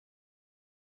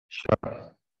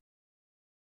Sure.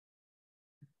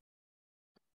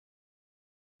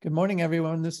 Good morning,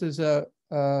 everyone. This is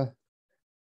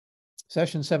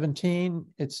session 17.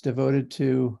 It's devoted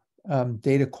to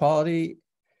data quality.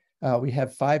 We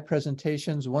have 5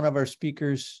 presentations. One of our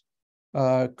speakers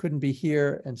couldn't be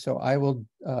here, and so I will,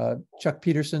 Chuck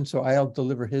Peterson, so I'll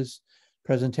deliver his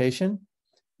presentation.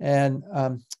 And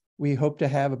we hope to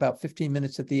have about 15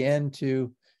 minutes at the end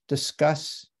to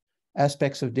discuss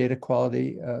aspects of data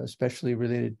quality, especially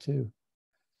related to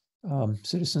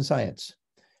citizen science.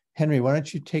 Henry, why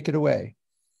don't you take it away?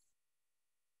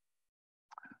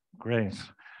 Great.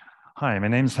 Hi, my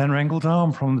name is Henry Engeldahl.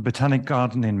 I'm from the Botanic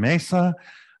Garden in Mesa,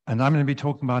 and I'm going to be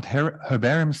talking about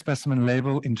herbarium specimen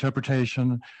label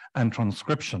interpretation and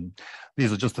transcription.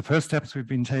 These are just the first steps we've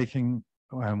been taking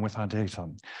with our data.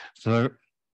 So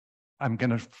I'm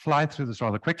going to fly through this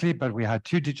rather quickly, but we had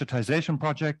 2 digitization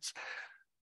projects.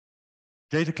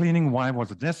 Data cleaning, why was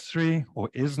it necessary or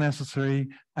is necessary,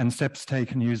 and steps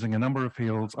taken using a number of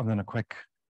fields, and then a quick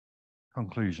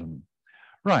conclusion.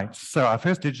 Right, so our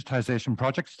first digitization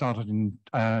project started in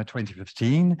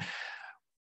 2015.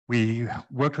 We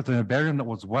worked with an herbarium that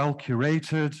was well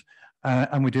curated,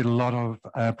 and we did a lot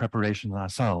of preparation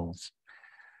ourselves.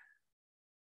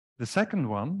 The second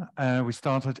one, we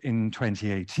started in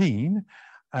 2018,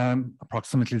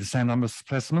 approximately the same number of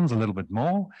specimens, a little bit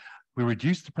more. We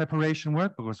reduced the preparation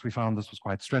work because we found this was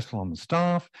quite stressful on the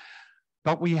staff,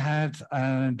 but we had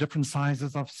different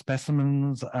sizes of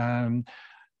specimens. The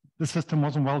system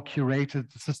wasn't well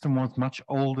curated. The system was much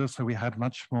older, so we had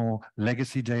much more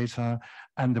legacy data,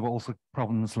 and there were also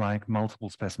problems like multiple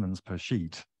specimens per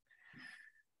sheet.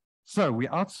 So we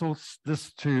outsourced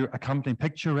this to a company,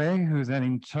 Picture, who then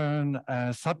in turn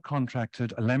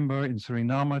subcontracted Alembo in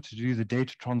Suriname to do the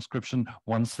data transcription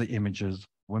once the images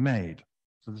were made.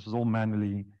 So this was all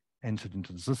manually entered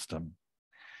into the system.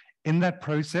 In that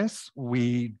process,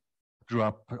 we drew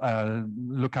up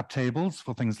lookup tables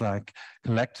for things like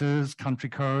collectors, country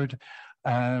code.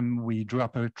 We drew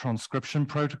up a transcription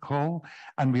protocol,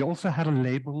 and we also had a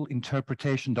label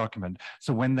interpretation document.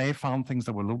 So when they found things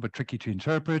that were a little bit tricky to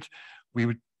interpret, we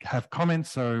would have comments.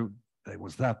 So there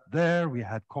was that there. We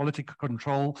had quality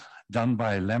control done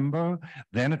by Alembo.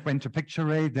 Then it went to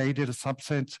Picture. They did a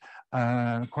subset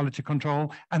quality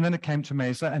control. And then it came to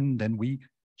Mesa, and then we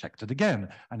checked it again.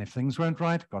 And if things weren't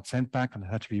right, it got sent back and it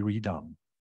had to be redone.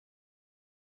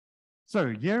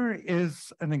 So here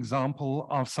is an example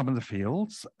of some of the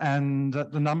fields and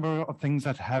the number of things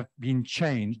that have been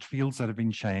changed, fields that have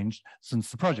been changed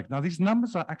since the project. Now, these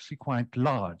numbers are actually quite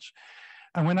large.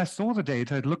 And when I saw the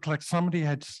data, it looked like somebody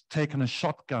had taken a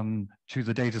shotgun to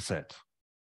the data set.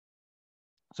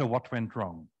 So what went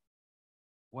wrong?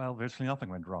 Well, virtually nothing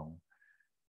went wrong.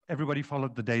 Everybody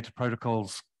followed the data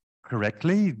protocols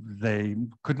correctly. They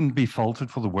couldn't be faulted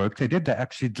for the work they did. They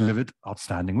actually delivered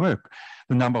outstanding work.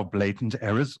 The number of blatant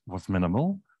errors was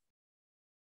minimal.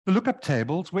 The lookup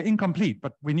tables were incomplete,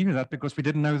 but we knew that because we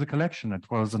didn't know the collection. It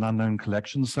was an unknown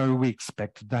collection, so we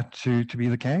expected that to be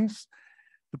the case.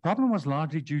 The problem was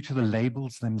largely due to the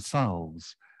labels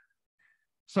themselves.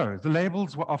 So the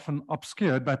labels were often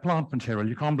obscured by plant material.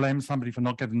 You can't blame somebody for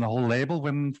not getting the whole label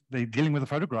when they're dealing with a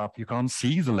photograph. You can't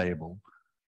see the label.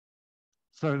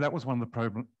 So that was one of the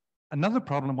problems. Another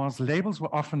problem was labels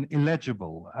were often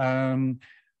illegible.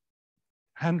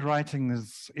 Handwriting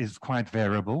is quite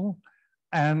variable.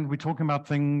 And we're talking about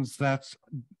things that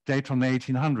date from the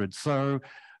 1800s. So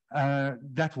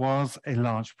that was a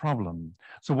large problem.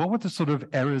 So what were the sort of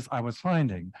errors I was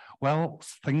finding? Well,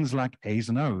 things like A's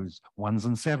and O's, 1s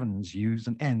and 7s, U's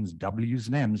and N's, W's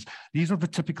and M's. These are the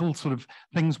typical sort of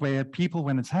things where people,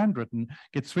 when it's handwritten,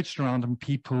 get switched around and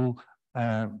people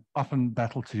often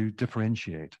battle to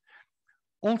differentiate.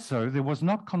 Also, there was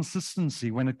not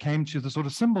consistency when it came to the sort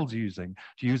of symbols using,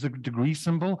 to use a degree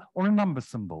symbol or a number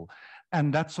symbol.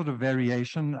 And that sort of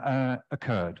variation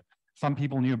occurred. Some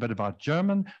people knew a bit about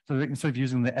German, so instead of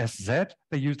using the SZ,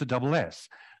 they used a double S.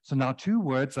 So now 2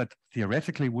 words that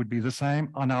theoretically would be the same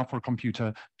are now for a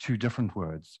computer 2 different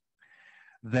words.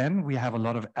 Then we have a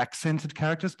lot of accented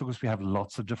characters because we have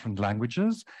lots of different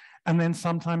languages. And then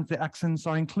sometimes the accents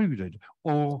are included,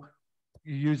 or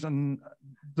you use the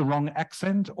wrong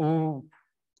accent, or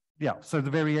yeah, so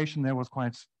the variation there was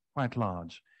quite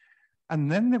large. And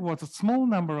then there was a small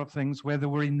number of things where there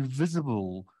were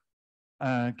invisible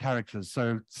characters.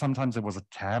 So sometimes there was a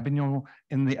tab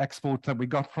in the export that we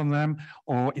got from them,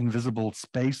 or invisible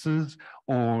spaces,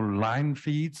 or line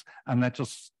feeds, and that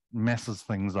just messes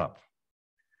things up.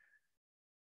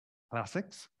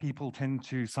 classics. People tend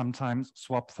to sometimes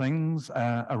swap things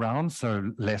around,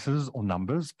 so letters or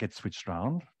numbers get switched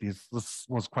around. This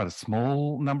was quite a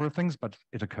small number of things, but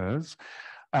it occurs.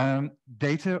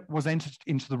 Data was entered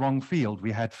into the wrong field.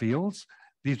 We had fields.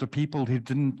 These were people who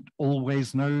didn't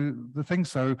always know the thing,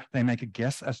 so they make a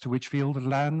guess as to which field it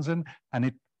lands in, and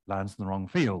it lands in the wrong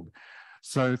field.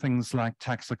 So things like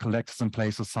taxa, collectors, and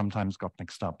places sometimes got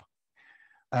mixed up.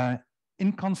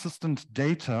 Inconsistent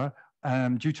data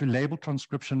due to label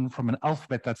transcription from an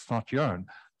alphabet that's not your own.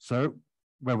 So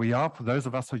where we are, for those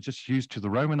of us who are just used to the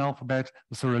Roman alphabet,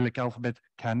 the Cyrillic alphabet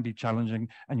can be challenging,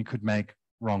 and you could make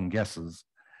wrong guesses.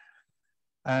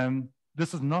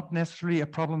 This is not necessarily a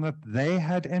problem that they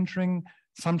had entering.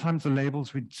 Sometimes the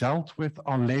labels we dealt with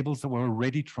are labels that were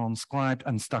already transcribed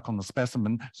and stuck on the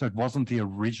specimen, so it wasn't the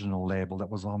original label that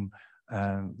was on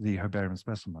the herbarium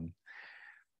specimen.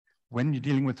 When you're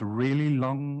dealing with really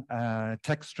long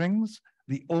text strings,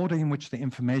 the order in which the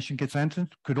information gets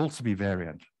entered could also be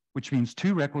variant, which means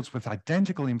two records with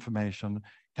identical information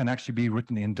can actually be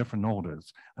written in different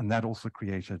orders, and that also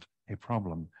created a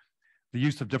problem. The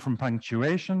use of different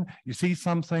punctuation, you see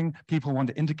something, people want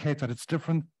to indicate that it's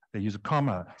different, they use a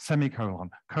comma, semicolon,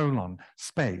 colon,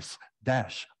 space,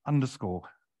 dash, underscore,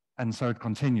 and so it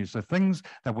continues. So things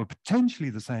that were potentially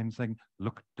the same thing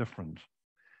look different.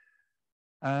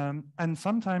 And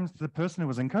sometimes the person who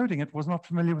was encoding it was not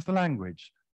familiar with the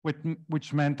language,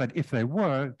 which meant that if they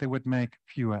were, they would make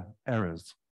fewer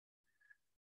errors.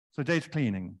 So data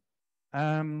cleaning.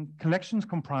 Collections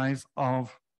comprise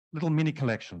of little mini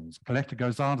collections. Collector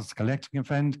goes out, it's a collecting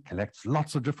event, collects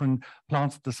lots of different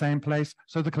plants at the same place,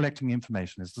 so the collecting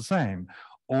information is the same.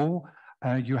 Or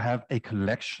you have a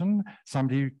collection,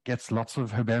 somebody gets lots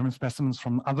of herbarium specimens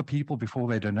from other people before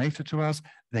they donate it to us,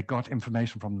 they got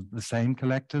information from the same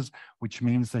collectors, which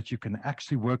means that you can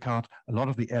actually work out a lot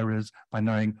of the errors by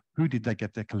knowing who did they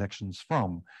get their collections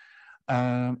from.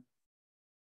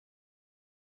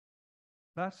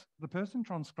 But the person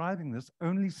transcribing this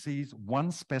only sees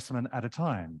one specimen at a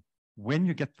time. When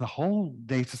you get the whole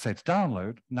data set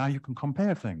download, now you can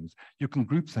compare things. You can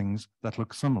group things that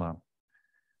look similar.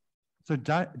 So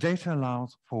data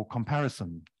allows for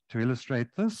comparison. To illustrate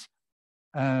this,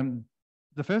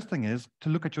 the first thing is to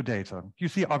look at your data. You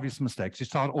see obvious mistakes. You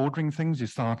start ordering things, you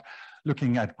start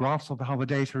looking at graphs of how the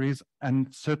data is,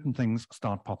 and certain things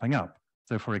start popping up.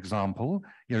 So for example,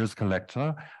 here is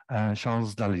collector,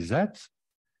 Charles Dalizet,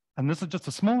 and this is just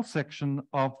a small section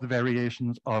of the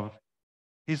variations of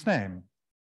his name.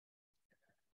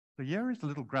 So here is a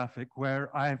little graphic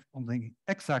where I've, on the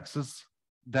x-axis,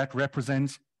 that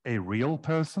represents a real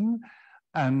person,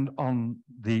 and on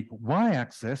the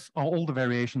y-axis are all the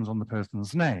variations on the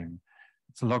person's name.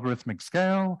 It's a logarithmic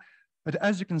scale, but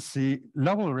as you can see,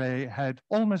 Lowell Ray had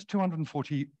almost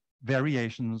 240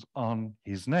 variations on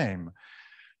his name.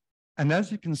 And as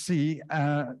you can see,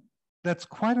 that's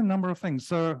quite a number of things.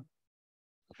 So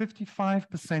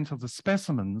 55% of the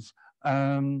specimens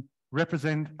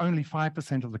represent only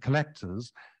 5% of the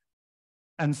collectors,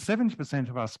 and 70%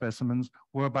 of our specimens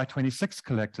were by 26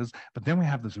 collectors, but then we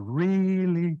have this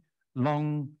really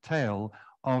long tail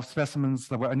of specimens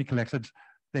that were only collected,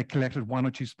 they collected 1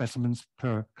 or 2 specimens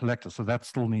per collector, so that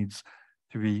still needs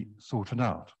to be sorted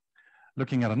out.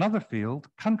 Looking at another field,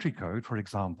 country code, for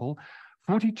example,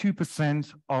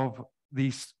 42% of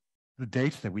the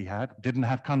data that we had didn't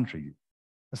have country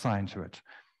assigned to it.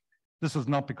 This is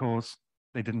not because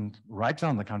they didn't write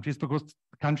down the countries, because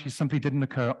the countries simply didn't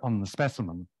occur on the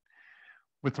specimen.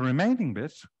 With the remaining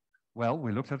bit, well,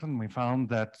 we looked at it and we found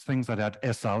that things that had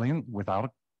SL in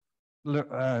without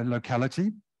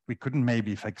locality, we couldn't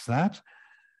maybe fix that.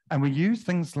 And we used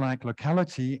things like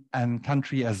locality and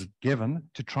country as given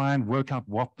to try and work out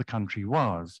what the country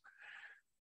was.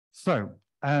 So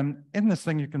in this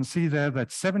thing, you can see there that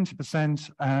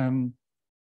 70%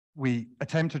 we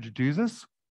attempted to do this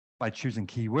by choosing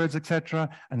keywords, etc.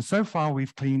 And so far,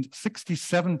 we've cleaned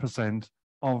 67%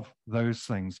 of those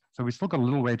things. So we've still got a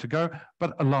little way to go,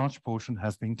 but a large portion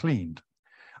has been cleaned.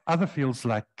 Other fields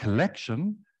like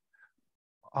collection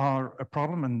are a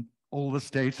problem, and all this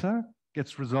data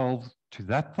gets resolved to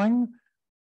that thing.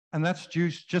 And that's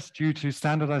just due to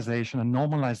standardization and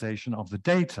normalization of the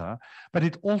data, but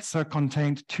it also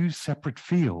contained 2 separate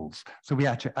fields. So we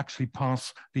had to actually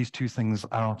pass these 2 things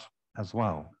out as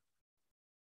well.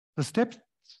 The steps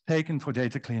taken for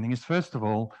data cleaning is, first of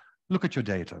all, look at your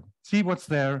data. See what's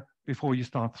there before you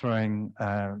start throwing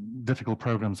difficult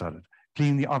programs at it.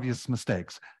 Clean the obvious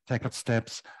mistakes. Take out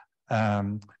steps.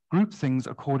 Group things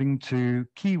according to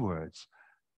keywords.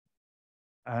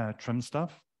 Trim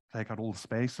stuff. Take out all the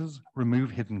spaces.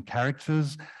 Remove hidden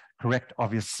characters. correct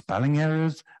obvious spelling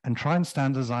errors, and try and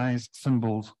standardize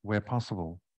symbols where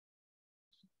possible.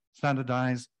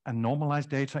 Standardize and normalize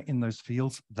data in those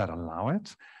fields that allow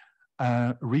it.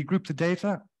 Regroup the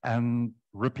data and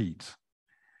repeat.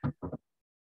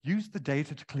 Use the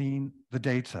data to clean the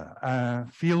data.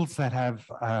 Fields that have,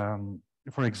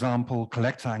 for example,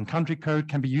 collector and country code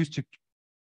can be used to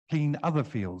clean other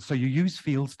fields. So you use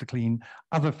fields to clean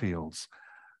other fields.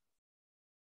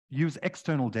 Use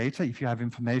external data if you have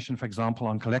information, for example,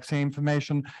 on collector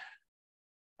information,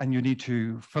 and you need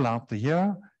to fill out the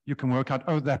year. You can work out,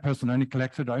 oh, that person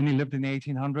only lived in the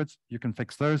 1800s. You can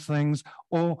fix those things.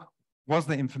 Or was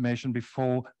the information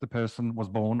before the person was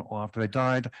born or after they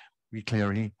died? We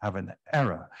clearly have an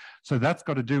error. So that's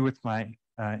got to do with my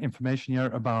information here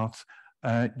about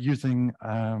using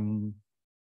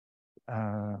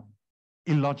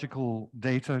illogical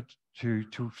data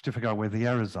to figure out where the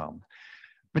errors are.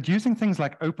 But using things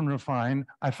like OpenRefine,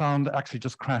 I found actually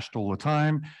just crashed all the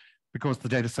time because the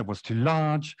data set was too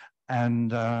large,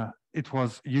 and it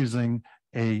was using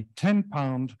a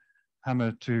 10-pound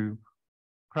hammer to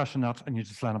crush a nut, and you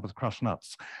just land up with crushed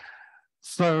nuts.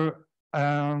 So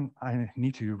I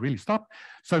need to really stop.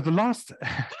 So the last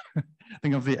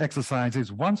thing of the exercise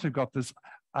is, once we've got this,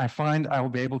 I find I will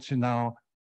be able to now,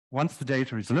 once the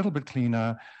data is a little bit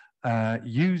cleaner,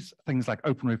 use things like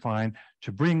OpenRefine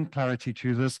to bring clarity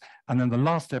to this. And then the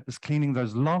last step is cleaning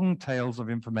those long tails of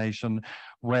information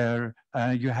where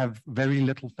you have very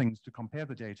little things to compare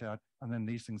the data, and then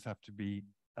these things have to be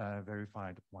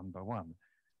verified one by one.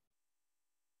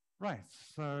 Right,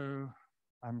 so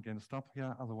I'm going to stop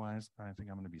here, otherwise I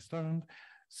think I'm going to be stoned.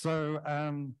 So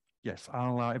yes,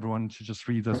 I'll allow everyone to just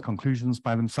read those conclusions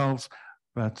by themselves,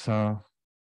 but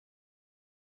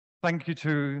thank you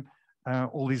to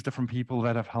all these different people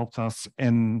that have helped us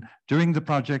in doing the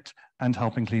project and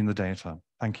helping clean the data.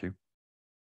 Thank you.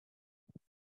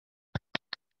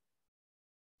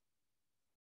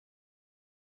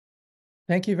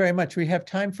 Thank you very much. We have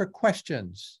time for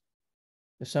questions.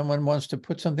 If someone wants to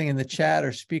put something in the chat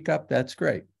or speak up, that's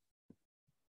great.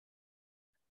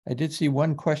 I did see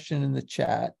one question in the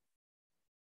chat.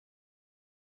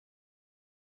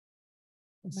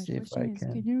 Let's see if I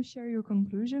can. Can you share your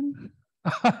conclusion?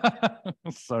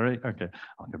 Sorry, okay,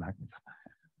 I'll go back.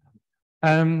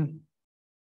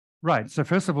 Right, so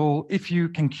first of all, if you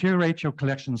can curate your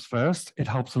collections first, it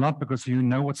helps a lot because you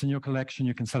know what's in your collection,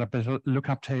 you can set up better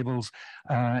lookup tables,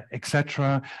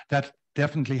 etc. That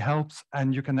definitely helps,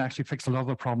 and you can actually fix a lot of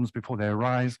the problems before they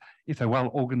arise. If they're well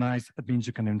organized, it means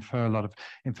you can infer a lot of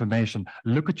information.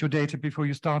 Look at your data before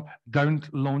you start.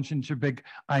 Don't launch into big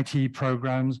IT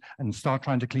programs and start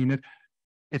trying to clean it.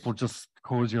 It will just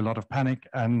cause you a lot of panic,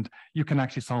 and you can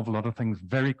actually solve a lot of things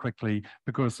very quickly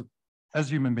because as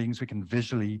human beings, we can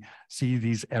visually see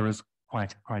these errors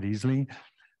quite easily.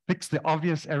 Fix the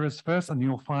obvious errors first, and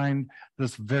you'll find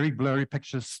this very blurry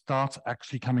picture start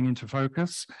actually coming into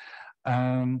focus.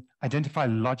 Identify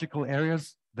logical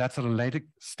areas. That's at a later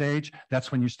stage.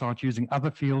 That's when you start using other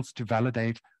fields to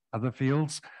validate other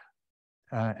fields,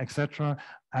 etc.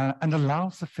 And allow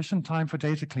sufficient time for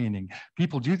data cleaning.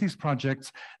 People do these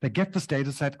projects, they get this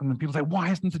data set, and then people say, why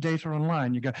isn't the data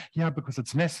online? You go, yeah, because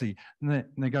it's messy. And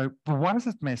they go, but why is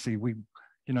it messy?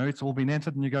 It's all been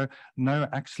entered. And you go, no,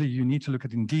 actually, you need to look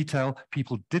at it in detail.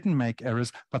 People didn't make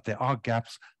errors, but there are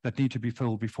gaps that need to be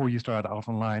filled before you start out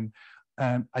online.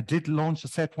 I did launch a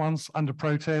set once under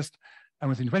protest, and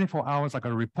within 24 hours, I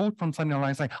got a report from somebody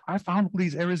online saying, I found all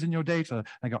these errors in your data. And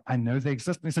I go, I know they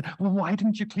exist. And they said, well, why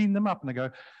didn't you clean them up? And I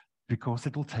go, because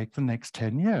it will take the next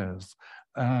 10 years.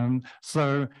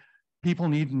 So people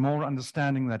need more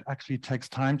understanding that actually it takes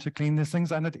time to clean these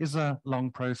things, and it is a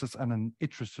long process and an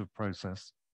iterative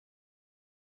process.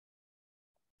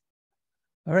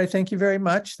 All right, thank you very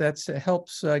much. That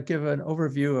helps give an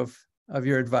overview of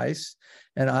your advice.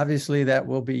 And obviously that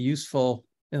will be useful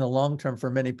in the long term for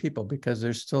many people because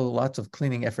there's still lots of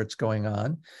cleaning efforts going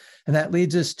on. And that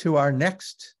leads us to our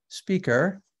next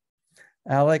speaker,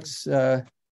 Alex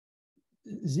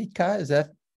Zika. Is that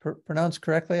pronounced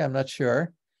correctly? I'm not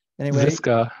sure. Anyway,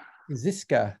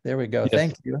 Ziska. There we go. Yes.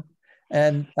 Thank you.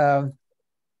 And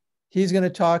he's going to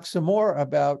talk some more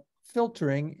about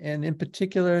filtering. And in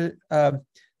particular,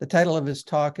 the title of his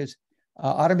talk is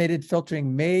Automated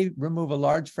Filtering May Remove a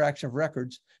Large Fraction of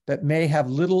Records, but may have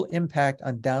little impact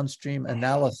on downstream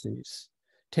analyses.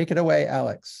 Take it away,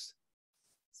 Alex.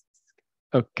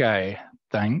 Okay,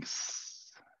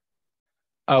 thanks.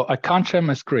 Oh, I can't share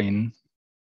my screen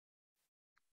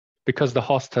because the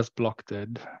host has blocked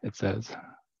it, it says.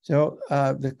 So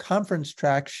the conference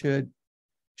track should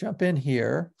jump in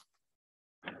here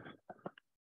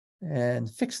and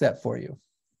fix that for you.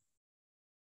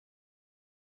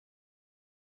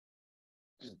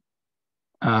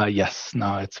 Yes,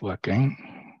 now it's working.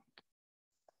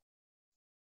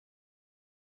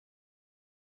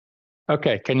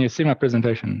 Okay, can you see my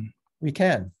presentation? We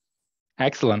can.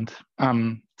 Excellent.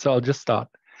 So I'll just start.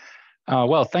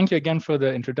 Well, thank you again for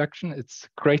the introduction. It's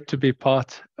great to be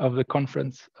part of the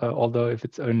conference, although if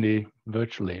it's only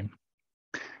virtually.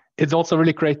 It's also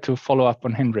really great to follow up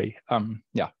on Henry.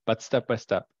 Yeah, but step by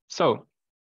step. So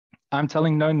I'm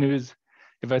telling no news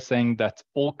if I'm saying that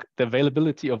the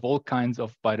availability of all kinds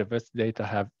of biodiversity data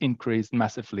have increased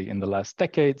massively in the last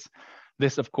decades.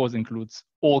 This, of course, includes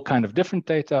all kinds of different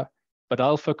data, but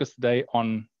I'll focus today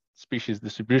on species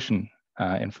distribution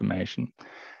information.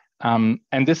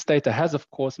 And this data has, of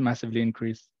course, massively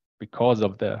increased because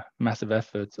of the massive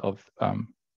efforts of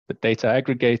the data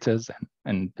aggregators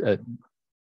and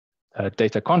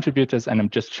data contributors. And I'm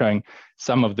just showing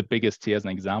some of the biggest here as an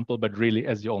example, but really,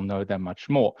 as you all know, there are much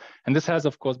more. And this has,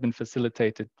 of course, been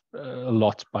facilitated a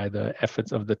lot by the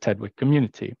efforts of the TDWG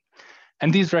community.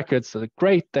 And these records are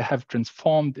great. They have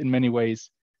transformed in many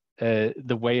ways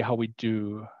the way how we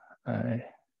do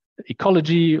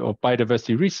ecology or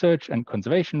biodiversity research and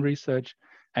conservation research,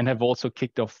 and have also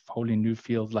kicked off wholly new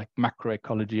fields like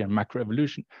macroecology and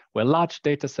macroevolution, where large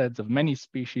data sets of many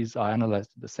species are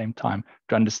analyzed at the same time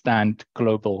to understand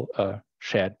global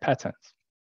shared patterns.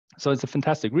 So it's a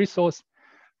fantastic resource,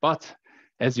 but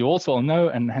as you also all know,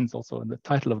 and hence also in the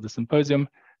title of the symposium,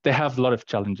 they have a lot of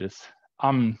challenges.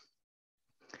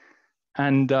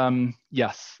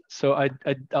 Yes, so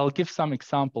I'll give some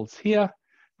examples here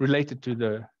related to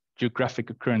the geographic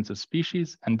occurrence of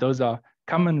species, and those are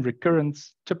common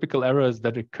recurrence, typical errors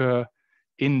that occur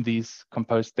in these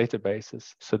composed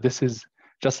databases. So this is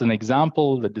just an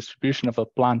example, the distribution of a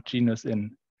plant genus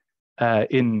in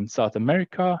South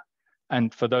America.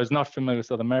 And for those not familiar with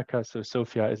South America, so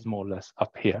Sophia is more or less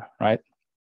up here, right?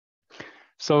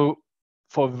 So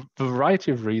for a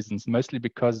variety of reasons, mostly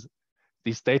because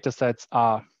these data sets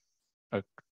are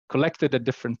collected at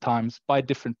different times by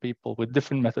different people with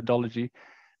different methodology,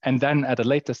 and then at a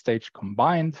later stage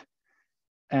combined,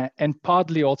 and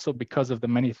partly also because of the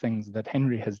many things that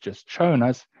Henry has just shown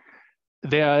us,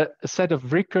 there are a set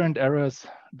of recurrent errors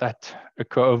that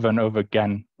occur over and over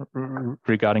again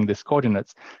regarding these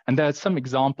coordinates. And there are some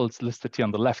examples listed here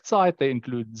on the left side. They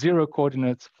include zero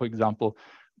coordinates, for example,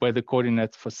 where the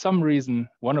coordinates, for some reason,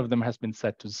 one of them has been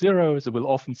set to 0. So we'll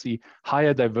often see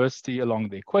higher diversity along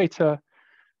the equator.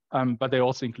 But they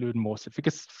also include more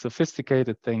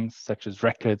sophisticated things, such as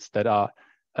records that are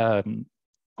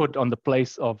put on the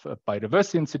place of a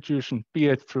biodiversity institution, be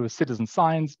it through citizen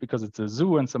science, because it's a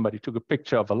zoo and somebody took a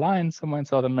picture of a lion somewhere in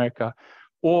South America,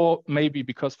 or maybe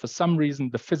because for some reason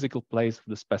the physical place of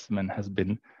the specimen has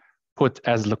been put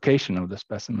as location of the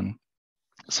specimen.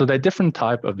 So there are different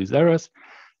types of these errors.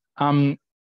 And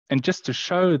just to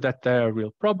show that they're a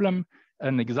real problem,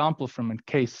 an example from a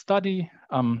case study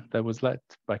that was led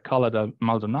by Carla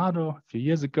Maldonado a few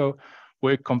years ago,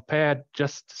 where it compared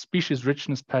just species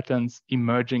richness patterns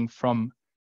emerging from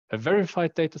a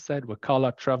verified data set where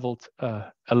Carla traveled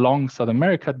along South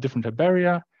America, different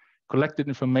herbaria, collected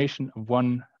information of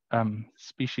one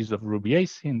species of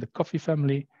Rubiaceae in the coffee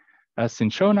family,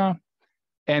 Cinchona,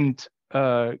 and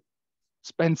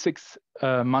spent 6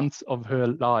 months of her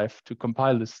life to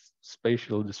compile this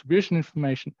spatial distribution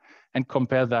information and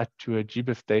compare that to a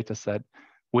GBIF data set,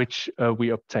 which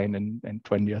we obtained in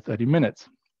 20 or 30 minutes.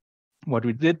 What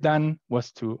we did then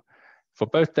was for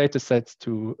both data sets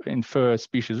to infer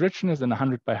species richness in a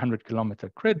 100 by 100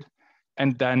 kilometer grid,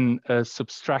 and then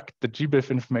subtract the GBIF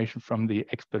information from the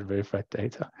expert verified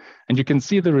data. And you can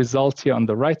see the results here on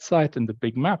the right side in the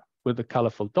big map with the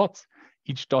colorful dots.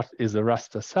 Each dot is a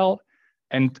raster cell,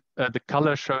 and the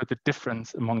color show the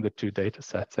difference among the two data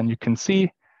sets. And you can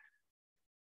see,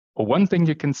 or one thing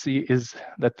you can see is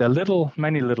that there are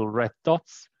many little red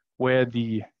dots where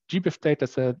the GBIF data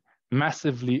set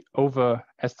massively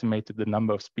overestimated the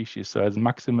number of species. So as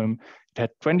maximum, it had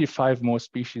 25 more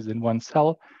species in one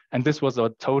cell, and this was a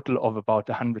total of about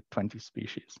 120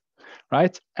 species,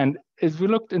 right? And as we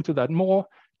looked into that more,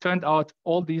 turned out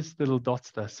all these little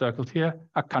dots that are circled here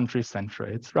are country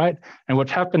centroids, right? And what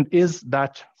happened is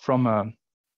that from a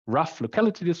rough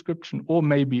locality description or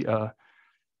maybe a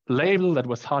label that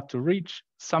was hard to reach,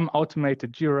 some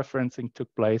automated georeferencing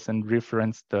took place and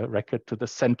referenced the record to the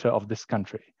center of this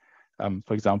country,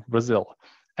 for example, Brazil.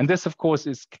 And this, of course,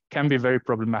 can be very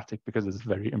problematic because it's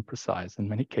very imprecise in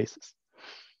many cases.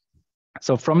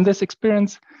 So from this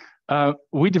experience,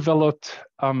 we developed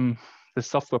the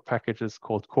software packages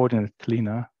called Coordinate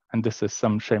Cleaner, and this is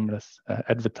some shameless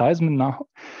advertisement now,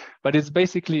 but it's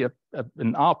basically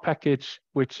an R package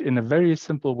which in a very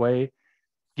simple way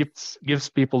gives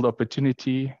people the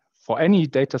opportunity for any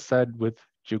data set with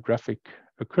geographic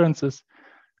occurrences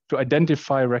to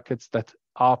identify records that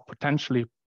are potentially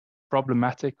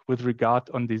problematic with regard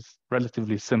on these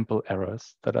relatively simple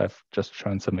errors that I've just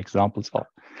shown some examples of.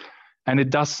 And it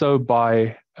does so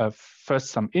by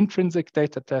first some intrinsic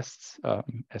data tests,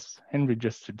 as Henry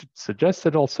just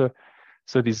suggested also.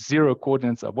 So these zero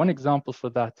coordinates are one example for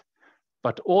that,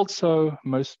 but also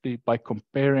mostly by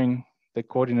comparing the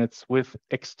coordinates with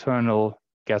external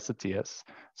gazetteers.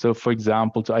 So for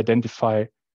example, to identify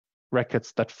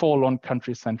records that fall on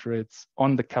country centroids,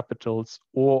 on the capitals,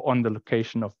 or on the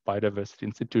location of biodiversity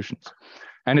institutions.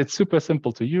 And it's super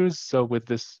simple to use. So with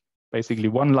this basically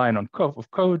one line of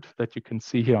code that you can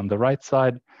see here on the right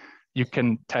side, you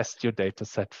can test your data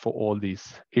set for all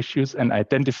these issues and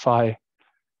identify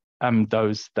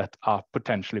those that are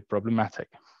potentially problematic.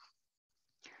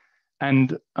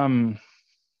 And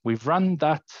we've run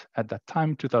that at that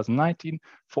time, 2019,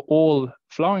 for all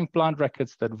flowering plant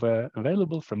records that were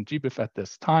available from GBIF at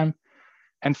this time,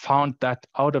 and found that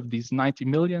out of these 90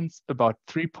 millions, about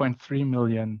 3.3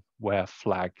 million were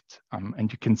flagged.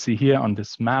 And you can see here on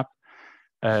this map,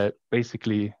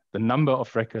 basically the number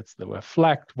of records that were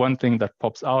flagged. One thing that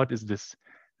pops out is this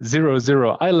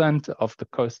 00 island off the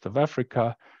coast of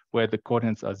Africa, where the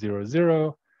coordinates are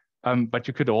 00. But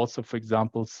you could also, for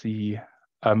example, see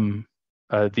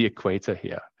the equator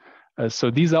here.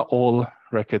 So these are all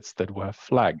records that were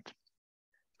flagged.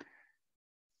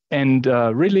 And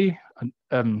really,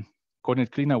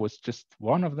 Coordinate Cleaner was just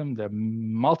one of them. There are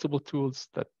multiple tools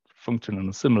that function in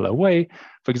a similar way.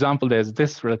 For example, there's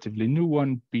this relatively new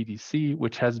one, BDC,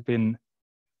 which has been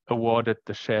awarded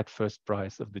the shared first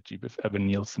prize of the GBIF Evan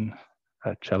Nielsen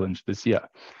Challenge this year.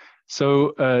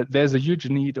 So there's a huge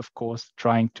need, of course,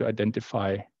 trying to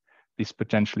identify these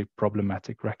potentially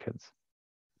problematic records.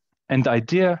 And the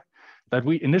idea that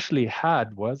we initially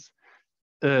had was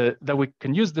that we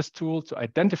can use this tool to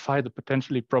identify the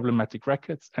potentially problematic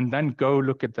records and then go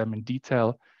look at them in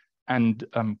detail and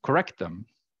correct them.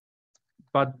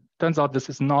 But turns out this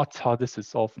is not how this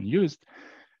is often used,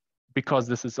 because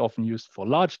this is often used for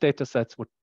large data sets.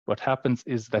 What happens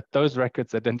is that those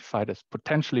records identified as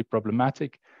potentially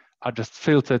problematic are just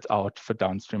filtered out for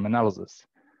downstream analysis,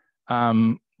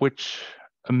 which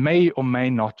may or may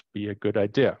not be a good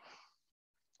idea.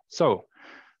 So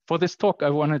for this talk, I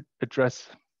want to address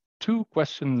two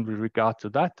questions with regard to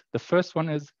that. The first one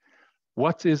is,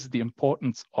 what is the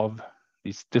importance of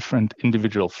these different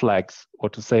individual flags? Or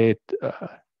to say it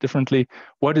differently,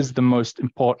 what is the most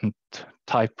important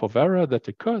type of error that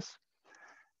occurs?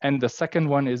 And the second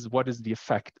one is, what is the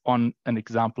effect on an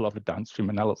example of a downstream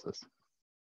analysis?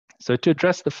 So to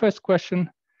address the first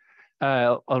question,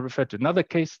 I'll refer to another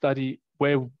case study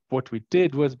where what we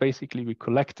did was basically we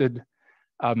collected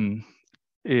a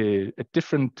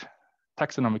different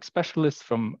taxonomic specialists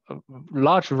from a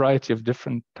large variety of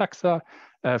different taxa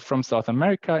from South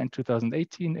America in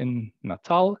 2018 in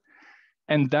Natal,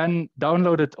 and then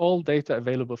downloaded all data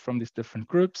available from these different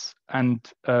groups. And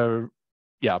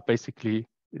yeah, basically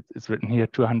it's written here,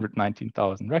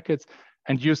 219,000 records,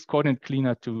 and used Coordinate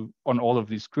Cleaner on all of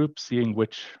these groups, seeing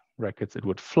which records it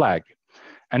would flag,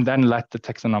 and then let the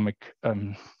taxonomic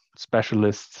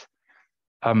specialists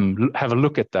have a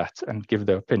look at that and give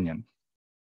their opinion.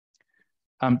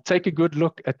 Take a good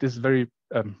look at this very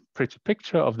pretty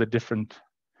picture of the different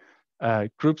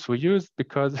groups we used,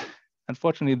 because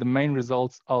unfortunately the main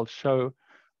results I'll show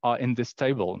are in this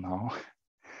table now.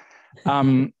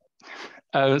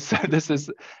 So this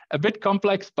is a bit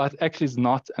complex, but actually it's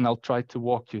not, and I'll try to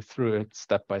walk you through it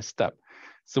step by step.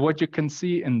 So what you can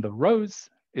see in the rows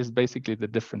is basically the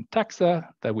different taxa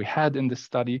that we had in this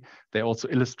study. They're also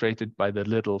illustrated by the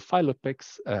little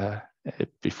phyllopics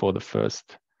before the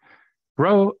first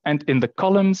row. And in the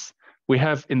columns, we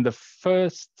have in the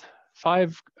first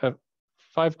five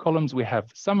columns, we have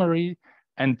summary,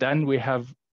 and then we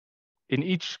have in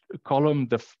each column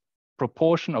the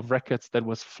proportion of records that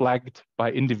was flagged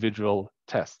by individual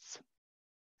tests.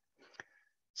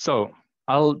 So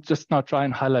I'll just now try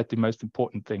and highlight the most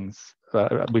important things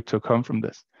we took home from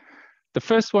this. The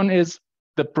first one is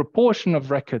the proportion of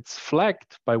records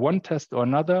flagged by one test or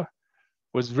another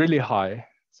was really high.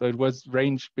 So it was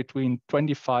ranged between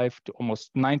 25 to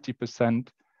almost 90%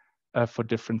 for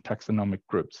different taxonomic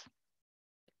groups.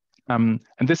 And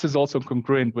this is also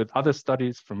congruent with other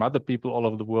studies from other people all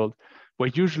over the world, where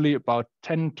usually about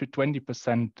 10 to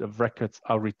 20% of records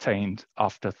are retained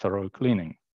after thorough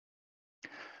cleaning.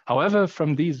 However,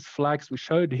 from these flags we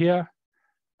showed here,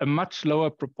 a much lower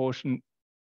proportion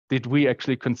did we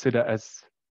actually consider as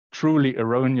truly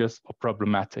erroneous or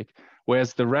problematic,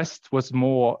 whereas the rest was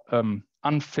more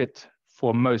unfit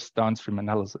for most downstream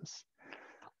analysis.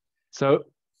 So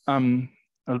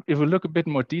if we look a bit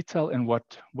more detail in what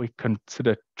we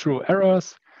consider true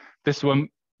errors, this were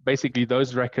basically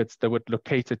those records that were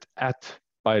located at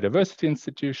biodiversity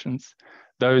institutions,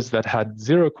 those that had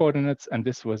 0 coordinates, and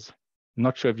this was,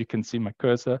 not sure if you can see my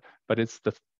cursor, but it's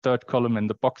the third column in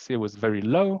the box here, was very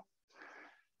low.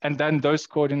 And then those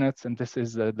coordinates, and this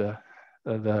is the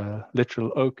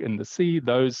literal oak in the sea,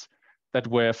 those that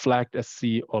were flagged as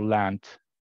sea or land,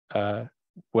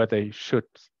 where they should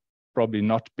probably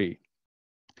not be.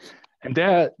 And there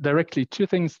are directly two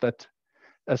things that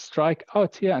strike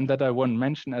out here and that I want to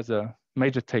mention as a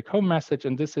major take-home message,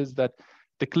 and this is that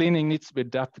the cleaning needs to be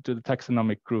adapted to the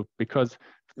taxonomic group, because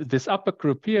this upper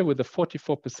group here with the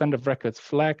 44% of records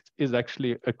flagged is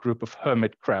actually a group of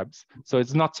hermit crabs. So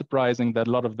it's not surprising that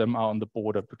a lot of them are on the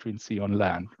border between sea and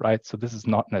land, right? So this is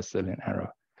not necessarily an error.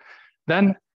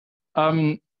 Then there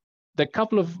are a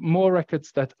couple of more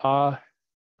records that are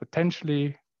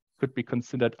potentially could be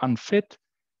considered unfit.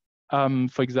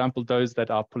 For example, those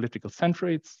that are political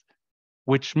centroids,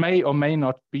 which may or may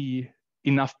not be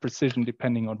enough precision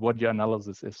depending on what your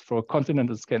analysis is. For a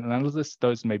continental scale analysis,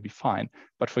 those may be fine.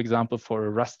 But for example, for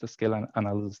a raster scale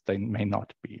analysis, they may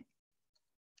not be.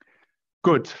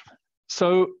 Good.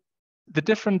 So the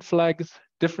different flags,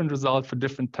 different results for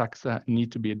different taxa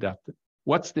need to be adapted.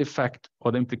 What's the effect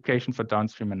or the implication for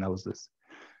downstream analysis?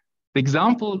 The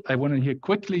example I want to here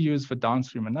quickly use for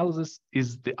downstream analysis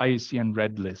is the IUCN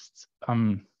red lists,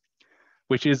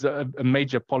 which is a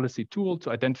major policy tool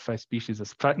to identify species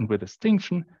as threatened with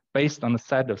extinction based on a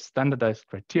set of standardized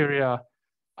criteria.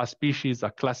 Our species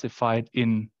are classified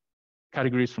in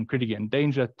categories from critically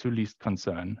endangered to least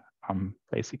concern,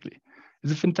 basically.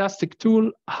 It's a fantastic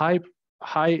tool, high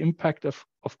impact, of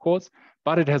course,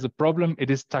 but it has a problem. It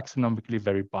is taxonomically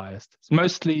very biased. It's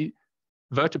mostly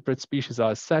vertebrate species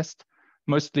are assessed,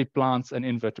 mostly plants and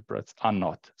invertebrates are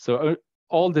not. So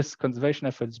all this conservation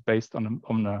effort is based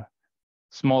on a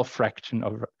small fraction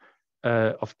of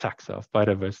taxa, of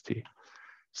biodiversity.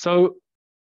 So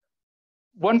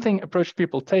one approach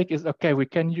people take is, okay, we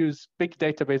can use big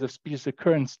database of species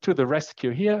occurrence to the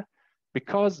rescue here,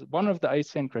 because one of the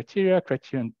IUCN criteria,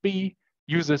 criterion B,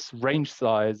 uses range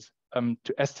size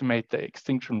to estimate the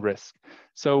extinction risk.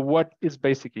 So what is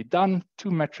basically done,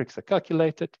 two metrics are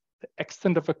calculated: the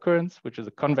extent of occurrence, which is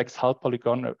a convex hull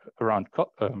polygon around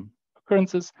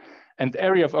occurrences, and the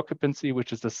area of occupancy,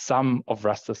 which is the sum of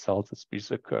raster cells that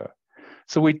species occur.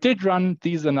 So we did run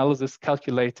these analyses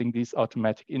calculating these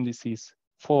automatic indices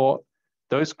for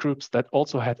those groups that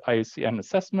also had IUCN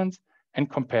assessments and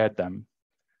compared them.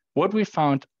 What we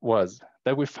found was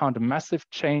that we found a massive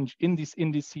change in these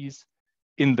indices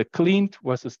in the cleaned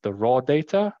versus the raw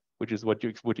data, which is what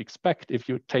you would expect. If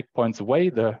you take points away,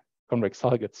 the convex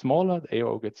hull gets smaller, the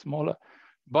AO gets smaller.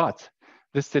 But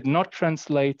this did not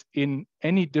translate in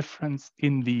any difference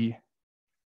in the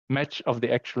match of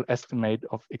the actual estimate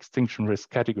of extinction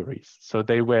risk categories. So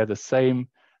they were the same,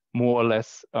 more or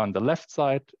less, on the left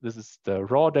side. This is the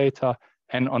raw data,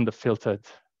 and on the filtered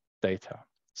data.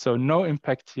 So no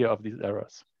impact here of these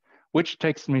errors, which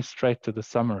takes me straight to the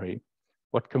summary.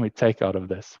 What can we take out of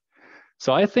this?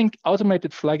 So I think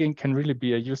automated flagging can really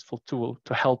be a useful tool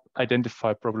to help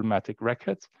identify problematic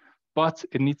records, but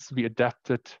it needs to be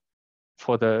adapted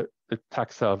for the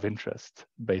taxa of interest,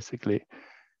 basically.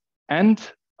 And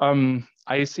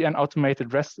IUCN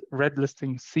automated red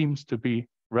listing seems to be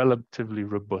relatively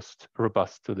robust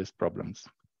to these problems.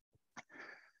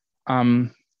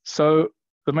 So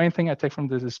the main thing I take from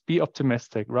this is be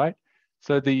optimistic, right?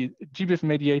 So the GBIF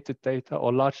mediated data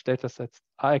or large data sets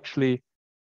are actually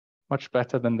much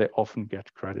better than they often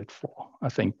get credit for, I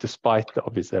think, despite the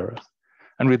obvious errors.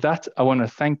 And with that, I want to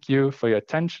thank you for your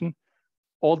attention,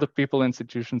 all the people,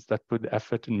 institutions that put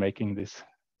effort in making this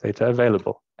data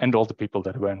available, and all the people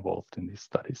that were involved in these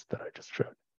studies that I just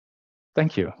showed.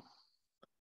 Thank you.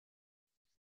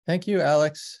 Thank you,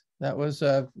 Alex. That was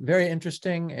very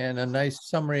interesting and a nice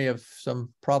summary of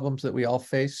some problems that we all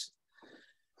face.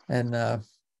 And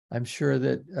I'm sure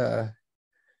that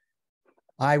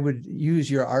I would use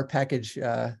your R package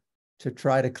to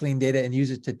try to clean data and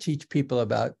use it to teach people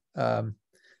about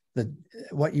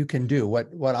what you can do,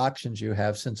 what options you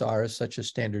have, since R is such a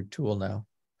standard tool now.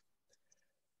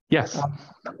 Yes.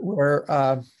 We're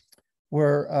out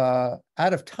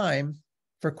of time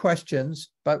for questions,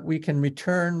 but we can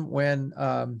return when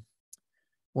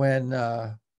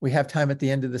we have time at the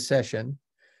end of the session.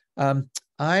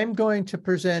 I'm going to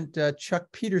present Chuck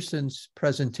Peterson's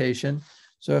presentation.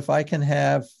 So if I can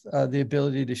have the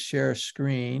ability to share a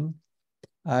screen,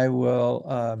 I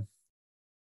will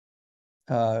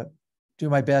do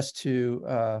my best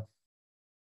to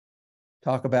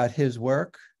talk about his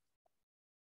work.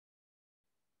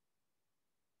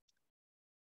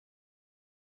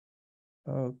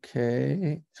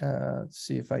 Okay, let's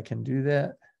see if I can do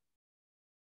that.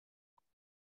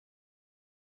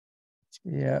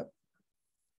 Yeah.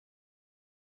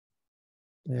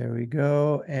 There we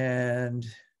go. And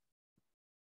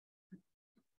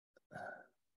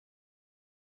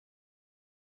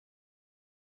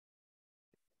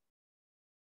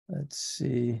let's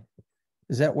see.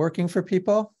 Is that working for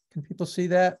people? Can people see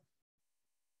that?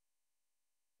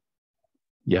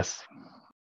 Yes.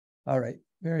 All right,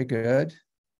 very good.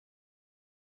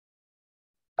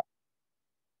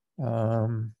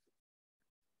 I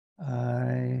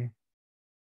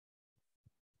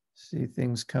see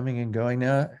things coming and going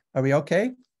now. Are we okay? I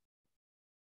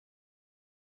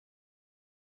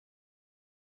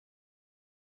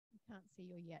can't see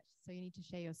you yet, so you need to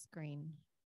share your screen.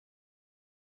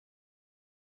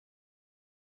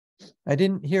 I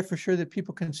didn't hear for sure that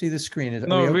people can see the screen.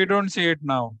 No, we don't see it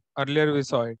now. Earlier we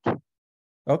saw it.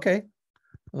 Okay,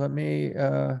 let me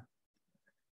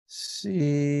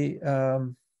see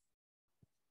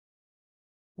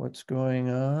what's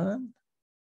going on.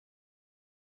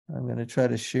 I'm going to try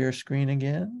to share screen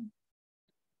again.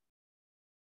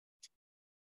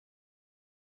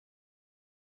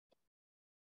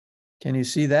 Can you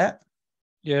see that?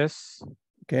 Yes.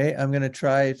 Okay, I'm going to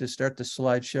try to start the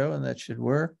slideshow, and that should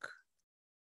work.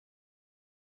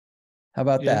 How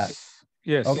about that?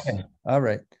 Yes. Okay, all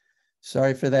right.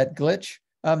 Sorry for that glitch.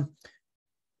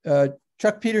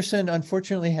 Chuck Peterson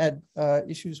unfortunately had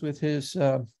issues with his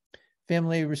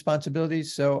family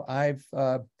responsibilities, so I've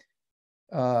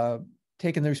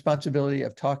taken the responsibility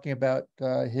of talking about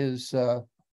his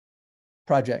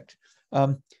project.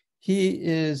 He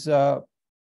is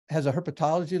has a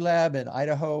herpetology lab in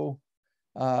Idaho,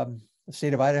 the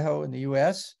state of Idaho in the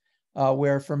US,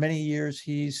 where for many years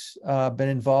he's been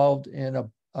involved in a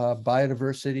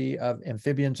biodiversity of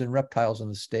amphibians and reptiles in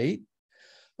the state.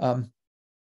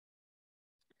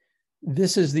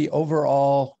 This is the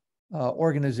overall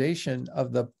organization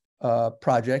of the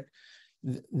project.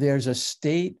 There's a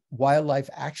state wildlife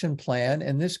action plan,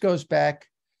 and this goes back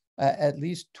at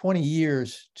least 20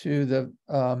 years to the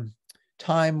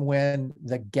time when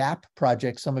the GAP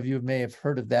project, some of you may have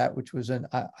heard of that, which was an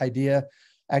idea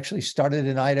actually started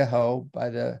in Idaho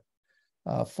by the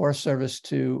Forest Service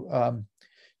to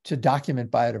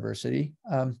document biodiversity.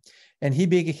 And he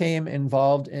became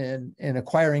involved in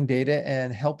acquiring data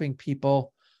and helping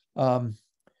people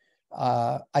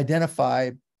identify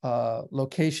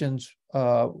locations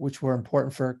which were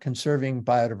important for conserving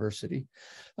biodiversity.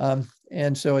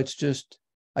 And so it's just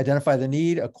identify the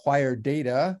need, acquire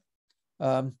data,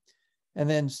 and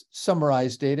then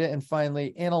summarize data, and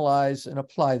finally analyze and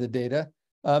apply the data.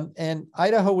 And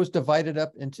Idaho was divided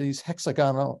up into these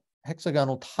hexagonal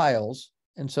tiles.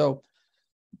 And so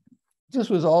this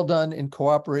was all done in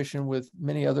cooperation with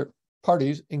many other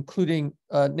parties, including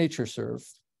NatureServe.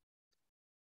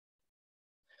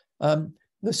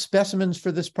 The specimens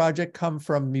for this project come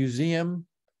from museum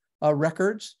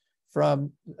records,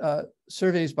 from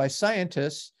surveys by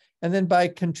scientists, and then by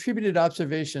contributed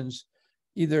observations,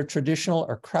 either traditional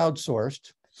or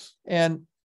crowdsourced. And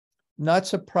not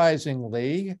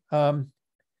surprisingly,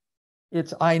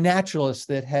 it's iNaturalist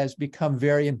that has become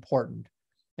very important.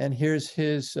 And here's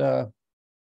his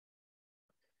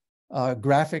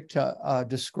graphic to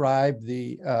describe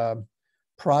the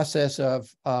process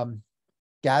of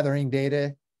gathering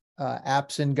data,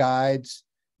 apps and guides,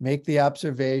 make the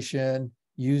observation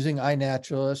using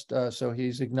iNaturalist. So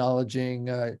he's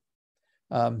acknowledging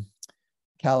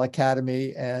Cal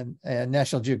Academy and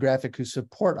National Geographic, who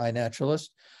support iNaturalist.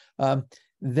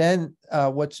 Then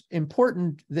what's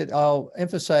important that I'll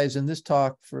emphasize in this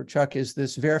talk for Chuck is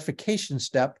this verification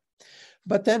step.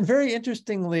 But then very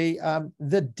interestingly,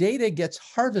 the data gets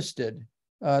harvested.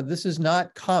 This is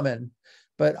not common,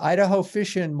 but Idaho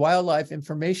Fish and Wildlife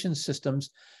Information Systems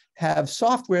have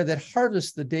software that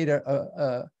harvests the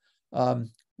data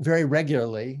very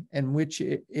regularly, in which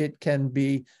it can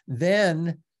be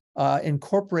then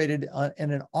incorporated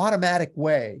in an automatic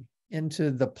way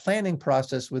into the planning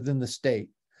process within the state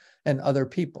and other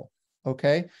people.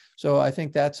 Okay, so I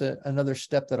think that's another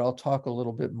step that I'll talk a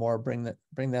little bit more, bring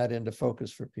that into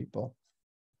focus for people.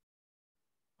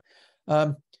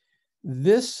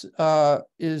 This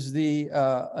is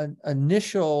the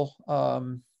initial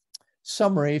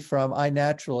summary from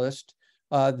iNaturalist.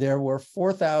 There were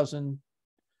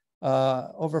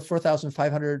over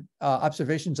 4,500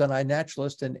 observations on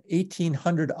iNaturalist and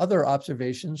 1,800 other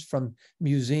observations from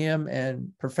museum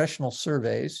and professional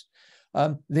surveys.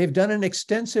 They've done an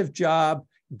extensive job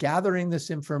gathering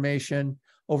this information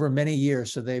over many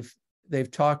years. So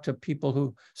they've talked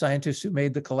to scientists who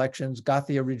made the collections, got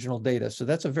the original data. So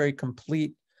that's a very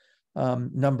complete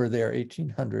number there,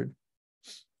 1,800.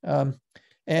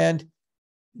 And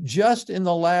just in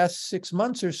the last 6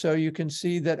 months or so, you can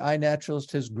see that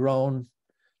iNaturalist has grown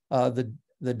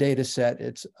the data set.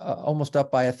 It's almost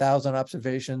up by 1,000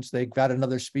 observations. They got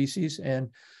another species, and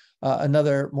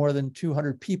another more than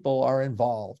 200 people are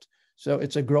involved. So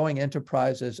it's a growing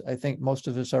enterprise, as I think most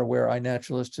of us are aware.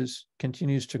 iNaturalist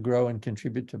continues to grow and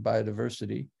contribute to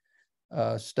biodiversity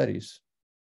studies.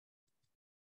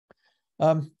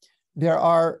 There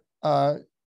are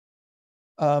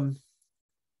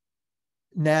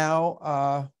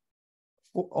now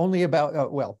only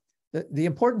about, well, the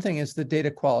important thing is the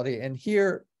data quality. And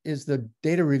here is the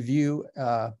data review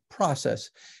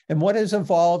process. And what has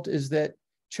evolved is that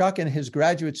Chuck and his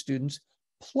graduate students,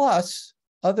 plus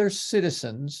other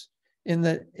citizens in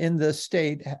the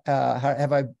state,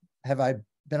 have I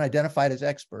been identified as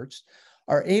experts,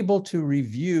 are able to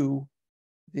review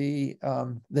the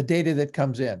data that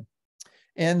comes in.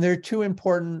 And there are two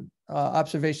important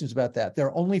observations about that. There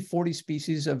are only 40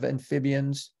 species of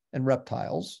amphibians and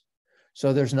reptiles,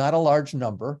 so there's not a large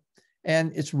number.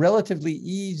 And it's relatively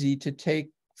easy to take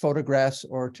photographs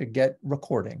or to get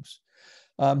recordings.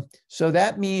 So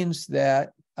that means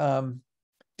that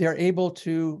they're able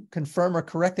to confirm or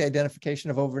correct the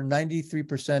identification of over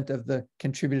 93% of the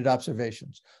contributed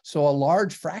observations. So a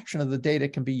large fraction of the data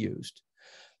can be used.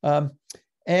 What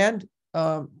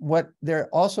they're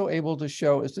also able to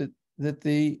show is that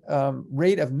the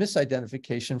rate of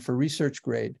misidentification for research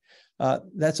grade,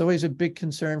 that's always a big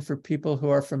concern for people who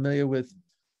are familiar with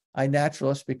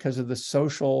iNaturalist because of the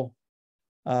social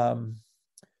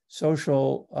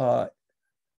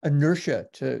inertia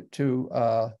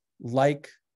to like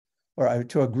or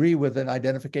to agree with an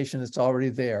identification that's already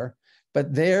there.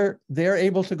 But they're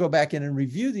able to go back in and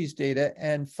review these data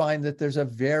and find that there's a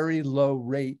very low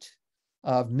rate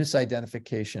of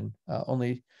misidentification,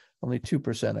 only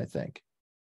 2%, I think.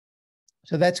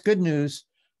 So that's good news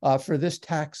for this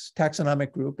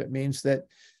taxonomic group. It means that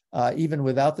even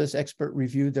without this expert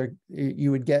review,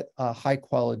 you would get high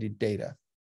quality data.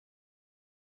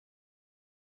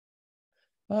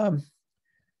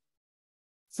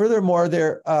 Furthermore,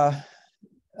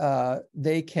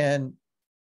 they can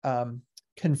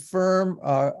confirm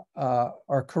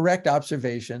or correct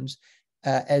observations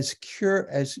as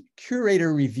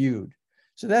curator reviewed.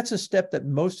 So that's a step that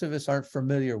most of us aren't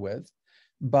familiar with,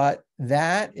 but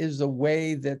that is the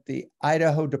way that the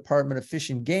Idaho Department of Fish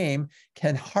and Game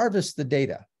can harvest the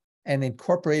data and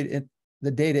incorporate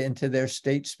the data into their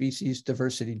state species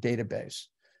diversity database.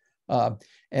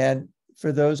 And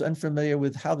for those unfamiliar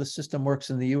with how the system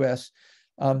works in the US,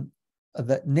 the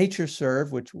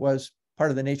NatureServe, which was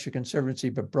part of the Nature Conservancy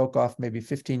but broke off maybe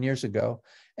 15 years ago,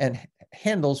 and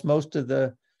handles most of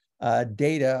the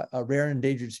data, rare and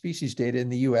endangered species data in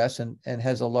the US, and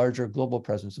has a larger global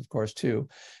presence, of course, too.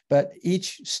 But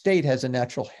each state has a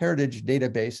natural heritage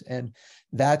database, and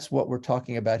that's what we're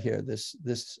talking about here.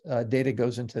 This data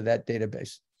goes into that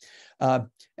database. And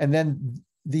then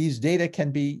these data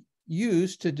can be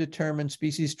used to determine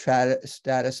species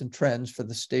status and trends for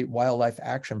the state wildlife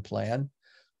action plan,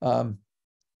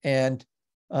 and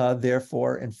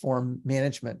therefore inform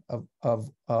management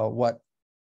of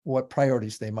what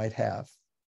priorities they might have.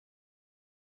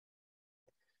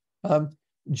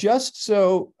 Just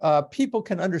so people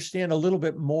can understand a little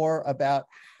bit more about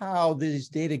how these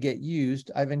data get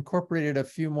used, I've incorporated a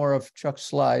few more of Chuck's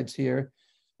slides here.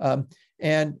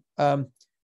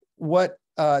 What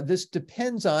this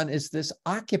depends on is this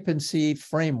occupancy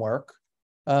framework.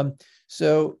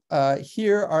 So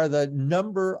here are the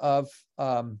number of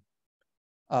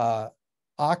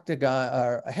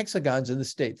hexagons in the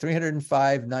state,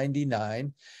 305,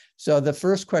 99. So the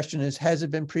first question is, has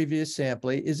it been previous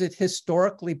sampling? Is it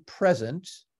historically present?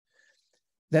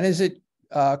 Then is it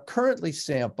currently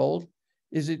sampled?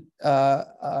 Is it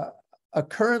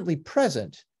currently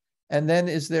present? And then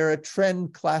is there a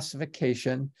trend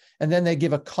classification? And then they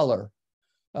give a color.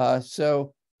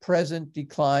 So present,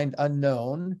 declined,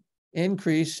 unknown,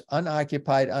 increase,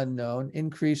 unoccupied, unknown,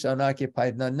 increase,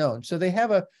 unoccupied, and unknown. So they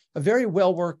have a very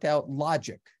well worked out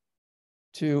logic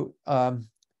to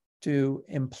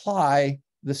imply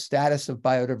the status of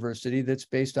biodiversity that's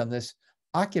based on this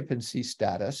occupancy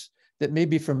status that may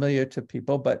be familiar to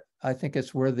people, but I think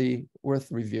it's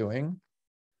worth reviewing.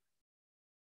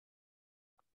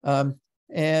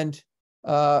 And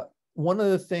one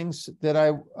of the things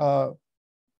that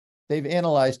they've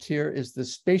analyzed here is the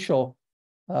spatial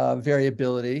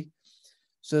variability.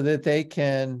 so that they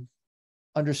can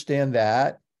understand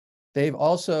that. They've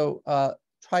also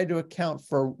tried to account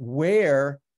for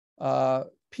where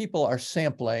people are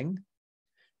sampling.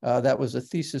 That was a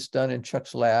thesis done in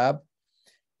Chuck's lab.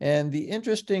 And the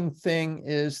interesting thing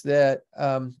is that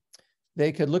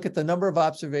they could look at the number of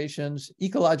observations,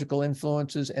 ecological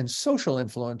influences, and social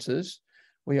influences.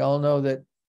 We all know that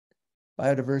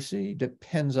biodiversity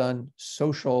depends on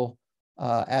social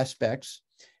aspects.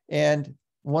 And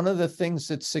one of the things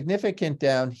that's significant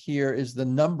down here is the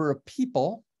number of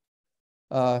people,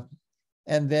 and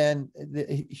then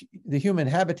the human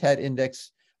habitat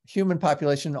index, human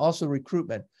population, also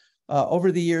recruitment.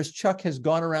 Over the years, Chuck has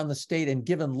gone around the state and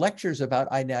given lectures about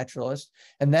iNaturalist,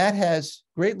 and that has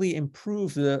greatly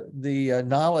improved the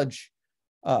knowledge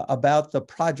about the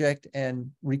project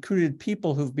and recruited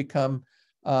people who've become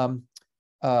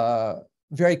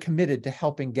very committed to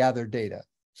helping gather data.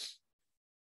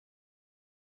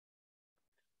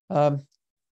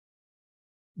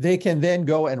 They can then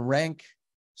go and rank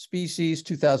species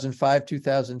 2005,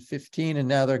 2015, and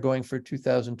now they're going for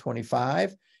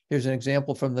 2025. Here's an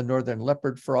example from the northern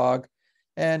leopard frog.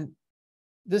 And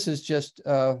this is just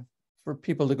for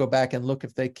people to go back and look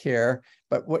if they care.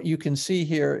 But what you can see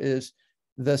here is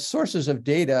the sources of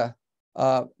data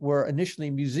were initially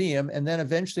museum, and then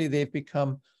eventually they've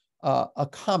become a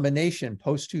combination.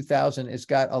 Post-2000 has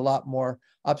got a lot more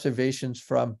observations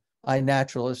from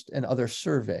iNaturalist and other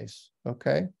surveys,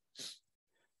 okay?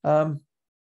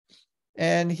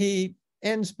 And he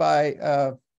ends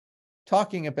by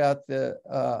talking about the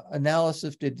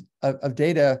analysis of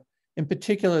data, in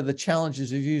particular, the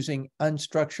challenges of using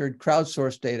unstructured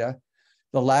crowdsourced data,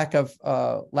 the lack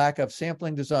of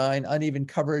sampling design, uneven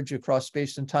coverage across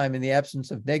space and time, and the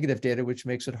absence of negative data, which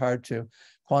makes it hard to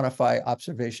quantify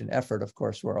observation effort. Of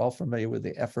course, we're all familiar with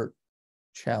the effort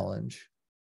challenge.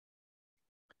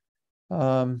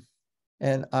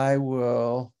 And I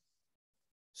will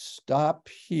stop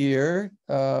here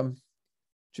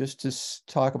just to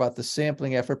talk about the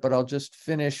sampling effort, but I'll just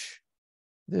finish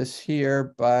this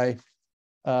here by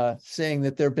saying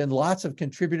that there have been lots of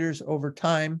contributors over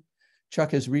time.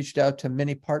 Chuck has reached out to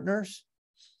many partners,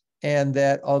 and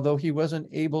that although he wasn't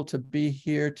able to be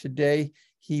here today,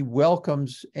 he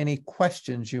welcomes any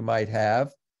questions you might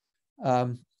have.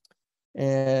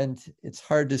 And it's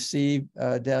hard to see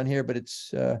down here, but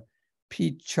it's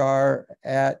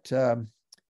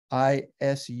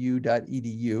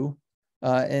pchar@isu.edu.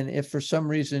 And if for some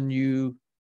reason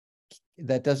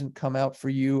that doesn't come out for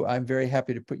you, I'm very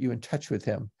happy to put you in touch with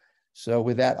him. So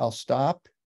with that, I'll stop.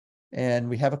 And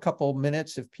we have a couple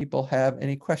minutes if people have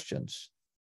any questions.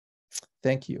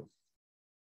 Thank you.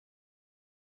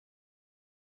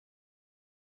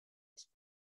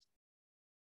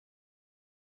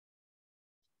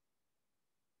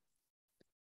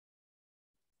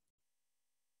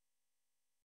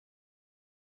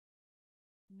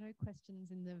 No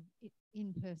questions in the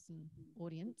in-person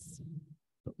audience,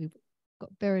 but we've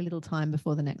got very little time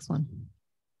before the next one.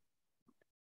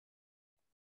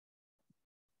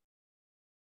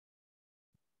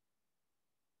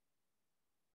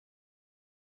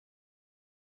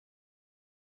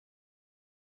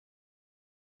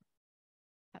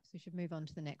 Perhaps we should move on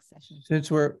to the next session. Since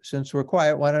we're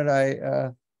quiet, why don't I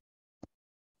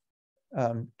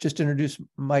just introduce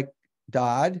Mike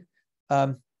Dodd.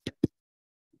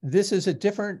 This is a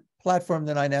different platform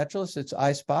than iNaturalist. It's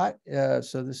iSpot.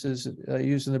 So this is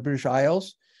used in the British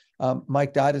Isles.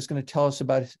 Mike Dodd is going to tell us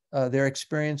about their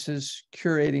experiences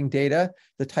curating data.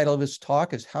 The title of his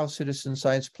talk is How Citizen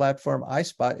Science Platform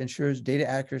iSpot Ensures Data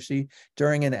Accuracy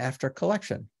During and After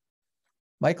Collection.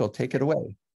 Michael, take it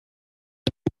away.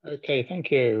 Okay,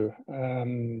 thank you.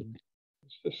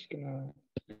 It's just going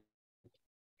to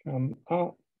come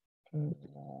up.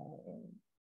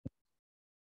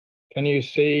 Can you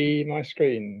see my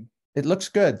screen? It looks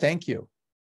good. Thank you.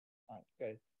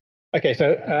 Okay. Okay.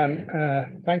 So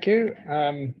thank you.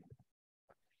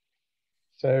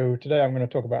 So today I'm going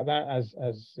to talk about that, as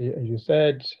you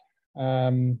said.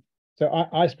 So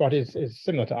iSpot is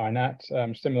similar to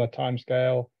iNat, similar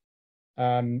timescale.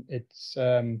 It's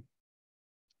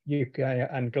UK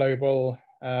and global.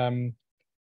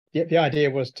 The idea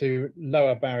was to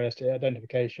lower barriers to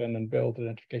identification and build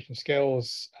identification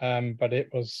skills, but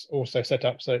it was also set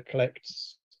up so it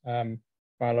collects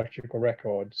biological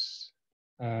records.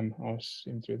 I'll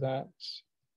zoom through that.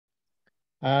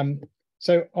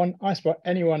 So on iSpot,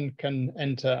 anyone can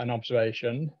enter an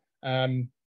observation,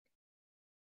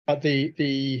 but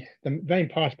the main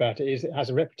part about it is it has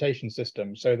a reputation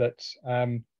system, so that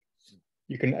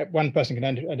one person can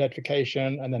enter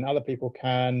identification, and then other people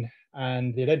can,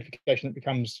 and the identification that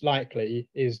becomes likely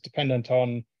is dependent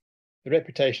on the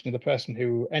reputation of the person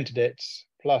who entered it,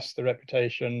 plus the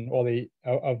reputation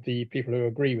of the people who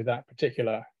agree with that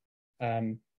particular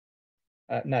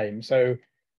name. So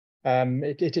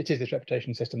it is this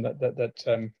reputation system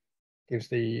that gives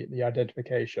the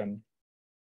identification,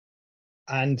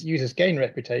 and users gain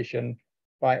reputation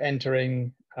by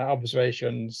entering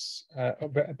observations,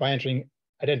 by entering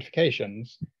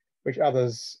identifications which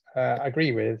others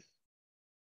agree with.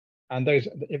 And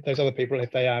if those other people,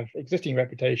 if they have existing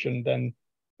reputation, then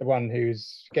the one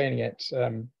who's gaining it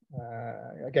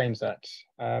gains that.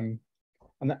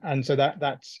 And so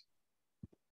that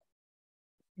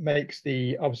makes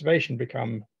the observation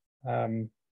become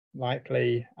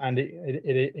likely, and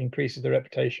it increases the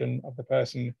reputation of the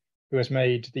person who has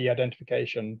made the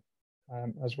identification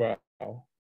as well.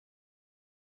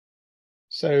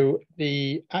 So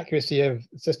the accuracy of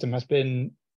the system has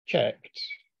been checked.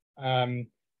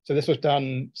 So this was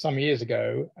done some years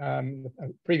ago. A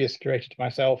previous curator to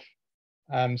myself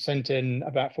sent in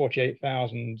about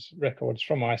 48,000 records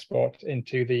from iSpot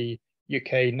into the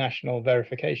UK National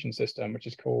Verification System, which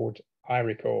is called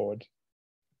iRecord.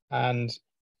 And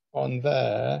on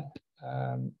there,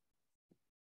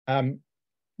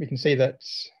 we can see that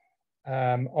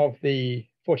of the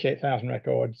 48,000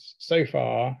 records so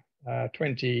far,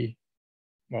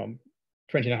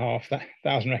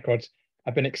 20,500 records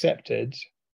have been accepted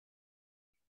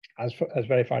as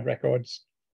verified records.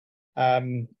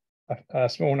 A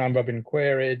small number have been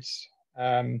queried,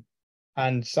 and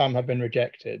some have been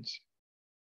rejected.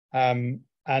 And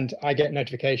I get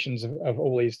notifications of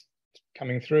all these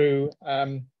coming through.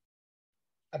 So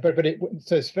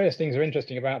various things are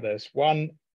interesting about this. One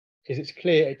is it's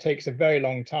clear it takes a very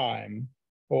long time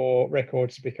for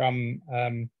records to become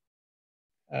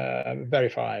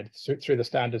verified through the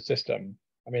standard system.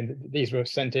 I mean, these were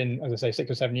sent in, as I say,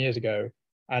 6 or 7 years ago,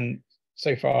 and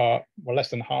so far, well, less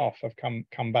than half have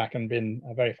come back and been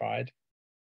verified.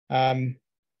 And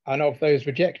of those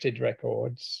rejected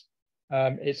records,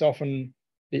 it's often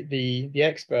the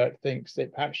expert thinks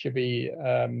it perhaps should be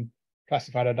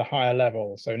classified at a higher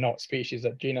level, so not species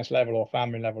at genus level or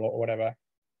family level or whatever.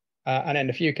 And in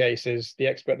a few cases, the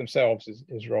expert themselves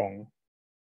is wrong.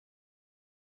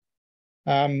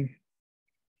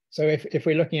 So if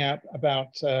we're looking at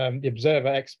about the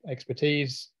observer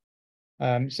expertise,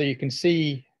 so you can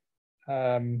see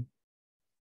on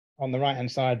the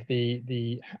right-hand side,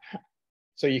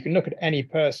 so you can look at any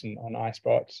person on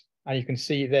iSpot and you can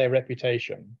see their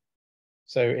reputation.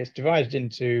 So it's divided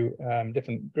into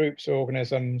different groups or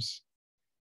organisms.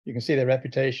 You can see their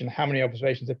reputation, how many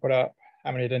observations they put up,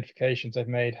 how many identifications they've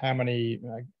made, how many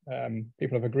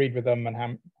people have agreed with them, and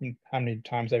how many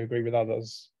times they've agreed with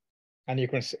others. And you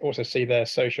can also see their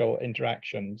social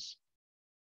interactions.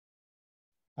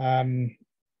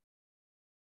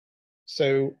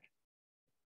 So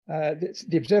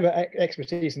the observer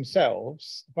expertise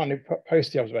themselves, the one who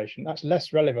posts the observation, that's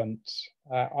less relevant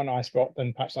on iSpot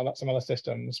than perhaps on some other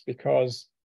systems, because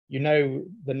you know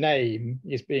the name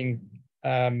is being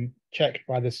checked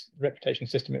by this reputation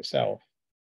system itself.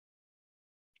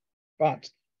 But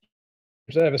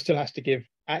the observer still has to give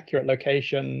accurate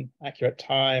location, accurate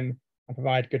time, and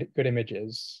provide good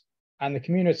images. And the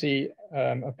community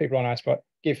of people on iSpot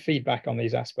give feedback on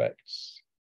these aspects.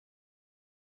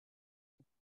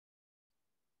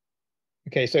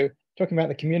 Okay, so talking about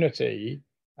the community,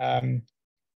 the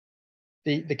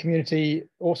community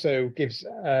also gives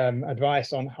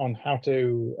advice on how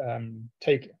to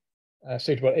take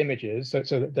suitable images.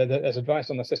 So there's advice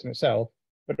on the system itself,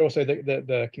 but also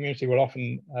the community will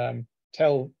often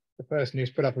tell the person who's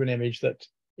put up an image that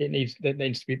there needs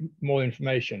to be more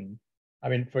information. I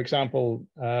mean, for example,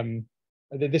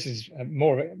 this is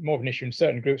more of an issue in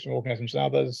certain groups of organisms than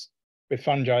others. With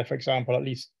fungi, for example, at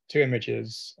least 2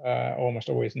 images are almost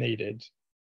always needed.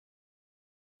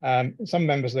 Some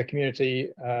members of the community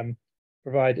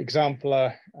provide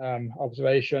exemplar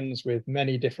observations with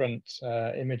many different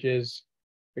images.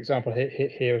 For example,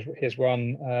 here's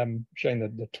one showing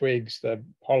the twigs, the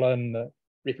pollen, the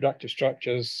reproductive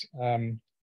structures.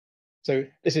 So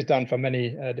this is done for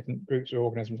many different groups of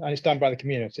organisms, and it's done by the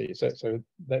community, so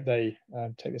that they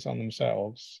take this on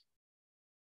themselves.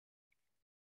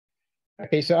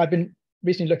 Okay, so I've been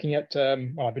recently looking at,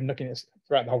 well, I've been looking at this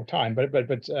throughout the whole time, but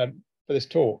for this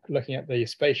talk, looking at the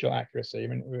spatial accuracy. I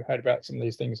mean, we heard about some of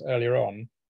these things earlier on.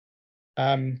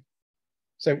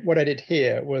 So what I did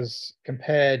here was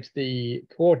compared the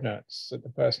coordinates that the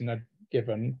person had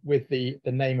given with the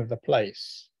name of the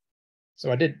place.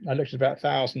 So I looked at about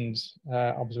 1,000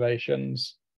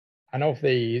 observations, And of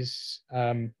these,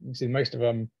 you can see most of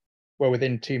them were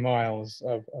within 2 miles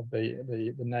of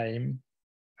the name.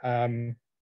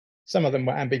 Some of them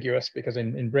were ambiguous because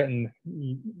in Britain,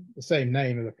 the same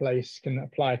name of the place can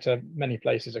apply to many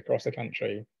places across the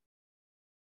country.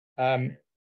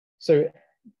 So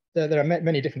there are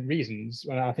many different reasons.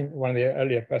 Well, I think one of the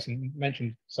earlier person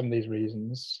mentioned some of these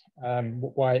reasons,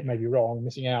 why it may be wrong,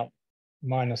 missing out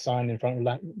minor sign in front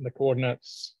of the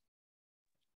coordinates,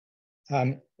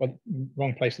 or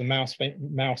wrong place of the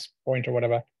mouse point or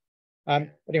whatever. But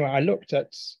anyway, I looked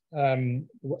at some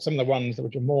of the ones that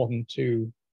were more than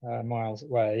 2 miles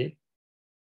away,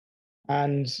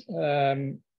 and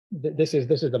this is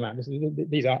the map.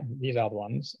 These are the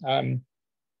ones.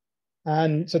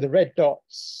 And so the red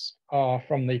dots are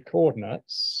from the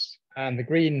coordinates, and the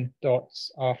green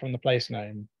dots are from the place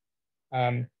name.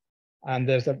 And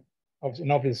there's an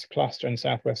obvious cluster in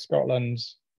southwest Scotland.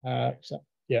 And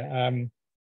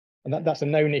that's a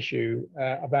known issue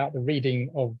about the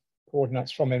reading of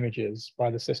coordinates from images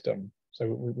by the system. So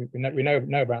we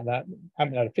know about that.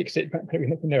 Haven't been able to fix it, but we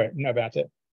know about it.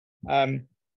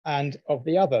 And of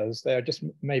the others, they are just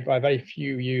made by very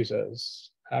few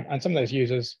users, and some of those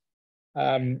users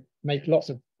make lots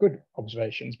of good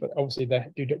observations, but obviously they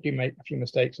do make a few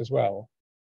mistakes as well.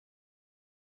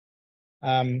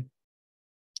 And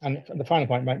the final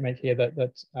point I might make here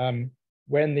that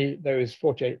when those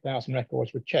 48,000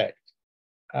 records were checked,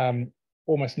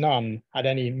 almost none had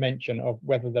any mention of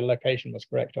whether the location was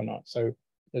correct or not. So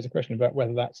there's a question about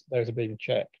whether those are being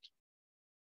checked.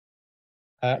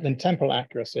 Then temporal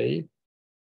accuracy.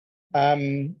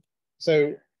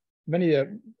 So many of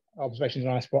the observations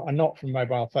on iSpot are not from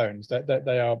mobile phones.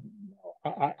 They are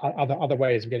other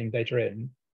ways of getting data in.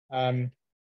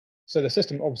 So the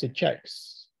system obviously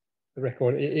checks the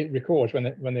record. It records when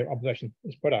the observation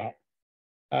is put up.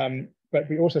 But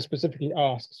we also specifically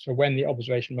asked for when the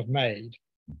observation was made.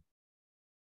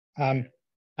 And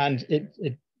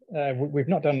we've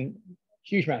not done a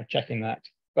huge amount of checking that,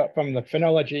 but from the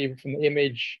phonology, from the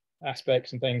image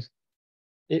aspects and things,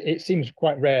 it seems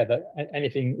quite rare that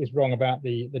anything is wrong about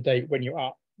the date when you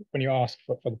ask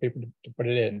for the people to put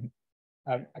it in.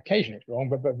 Occasionally it's wrong,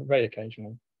 but very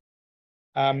occasionally.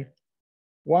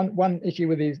 One issue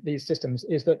with these systems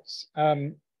is that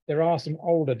there are some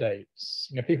older dates.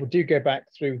 You know, people do go back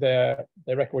through their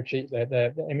record sheets,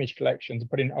 their image collections, and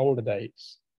put in older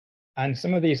dates. And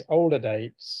some of these older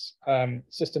dates,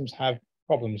 systems have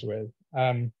problems with.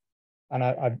 And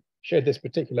I shared this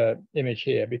particular image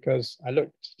here because I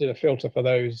did a filter for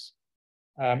those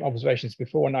observations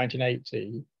before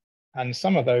 1980, and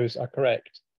some of those are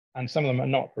correct, and some of them are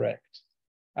not correct.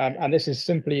 And this is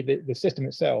simply the system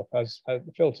itself,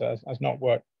 the filter has not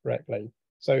worked correctly.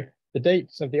 So the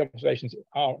dates of the observations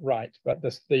are right, but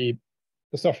the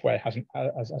software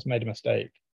has made a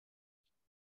mistake.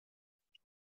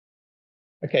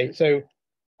 Okay, so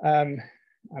I'm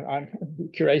a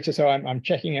curator, so I'm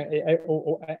checking it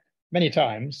many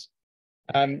times.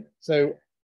 So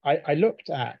I looked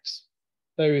at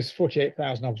those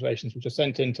 48,000 observations which were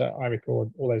sent into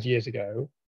iRecord all those years ago,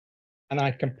 and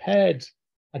I compared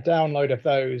a download of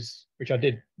those, which I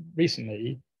did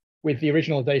recently, with the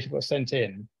original data that was sent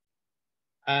in.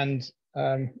 And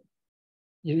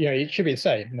it should be the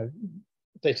same. You know,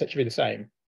 data set should be the same,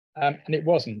 and it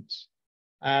wasn't.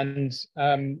 And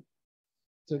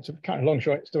to kind of long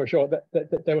story short,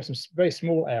 that there were some very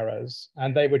small errors,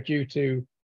 and they were due to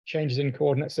changes in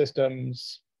coordinate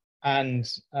systems and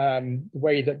the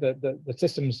way that the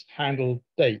systems handle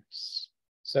dates.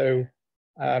 So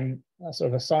sort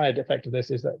of a side effect of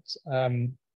this is that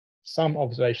some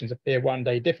observations appear one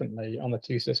day differently on the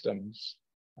two systems.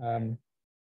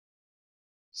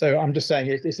 So I'm just saying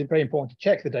it's very important to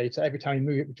check the data every time you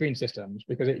move it between systems,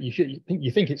 because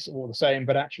you think it's all the same,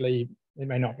 but actually it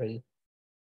may not be.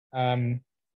 And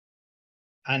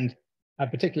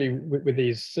particularly with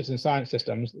these citizen science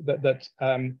systems, that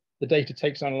the data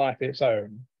takes on a life of its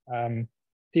own.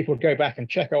 People go back and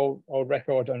check old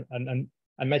record and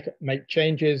make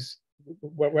changes,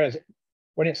 whereas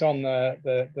when it's on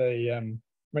when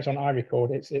it's on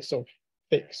iRecord, it's sort of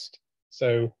fixed.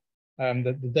 So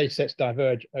the data sets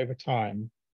diverge over time.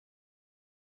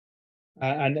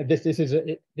 And these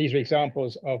are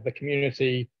examples of the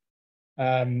community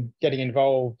getting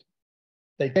involved.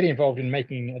 They get involved in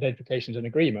making identifications and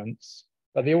agreements,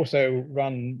 but they also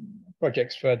run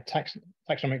projects for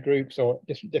taxonomic groups or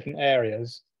different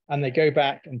areas, and they go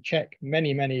back and check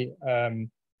many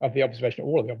of the observations,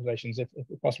 all of the observations, if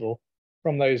possible,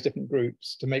 from those different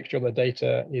groups to make sure the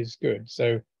data is good.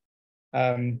 So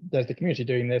there's the community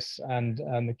doing this, and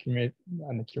the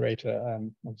curator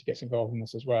obviously gets involved in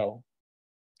this as well.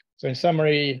 So in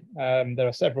summary, there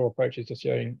are several approaches to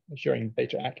assuring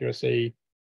data accuracy.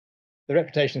 The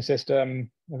reputation system,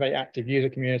 a very active user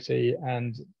community,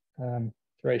 and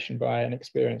curation by an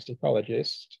experienced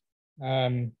ecologist.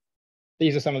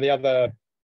 These are some of the other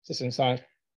citizen science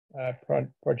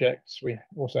projects we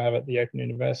also have at the Open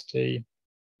University.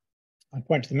 I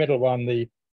point to the middle one, the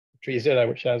TreeZilla,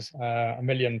 which has 1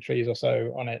 million trees or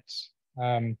so on it.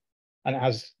 And it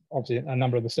has obviously a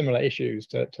number of the similar issues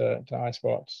to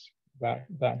iSpot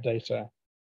about data.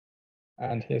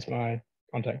 And here's my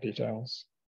contact details.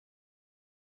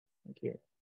 Thank you.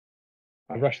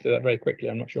 I rushed through that very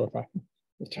quickly. I'm not sure if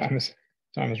the time is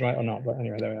right or not, but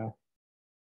anyway, there we are.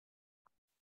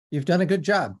 You've done a good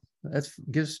job. That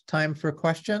gives time for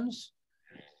questions.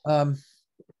 Often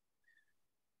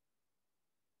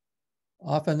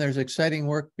there's exciting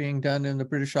work being done in the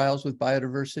British Isles with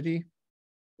biodiversity.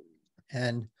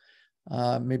 And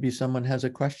maybe someone has a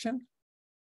question.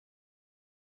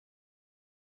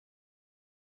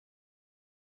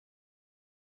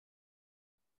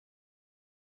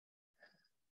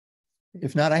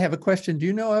 If not, I have a question. Do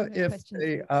you know if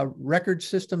a record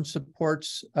system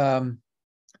supports, the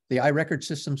iRecord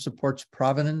system supports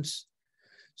provenance?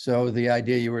 So the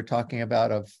idea you were talking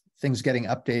about of things getting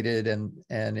updated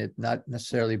and it not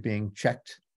necessarily being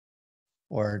checked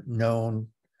or known.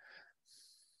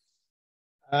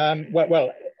 So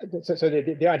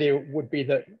the idea would be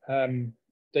that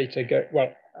data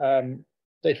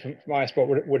from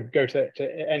iSpot would go to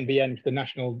NBN, the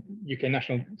national UK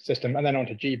national system, and then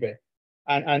onto GB.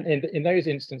 And in those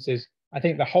instances, I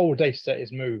think the whole data set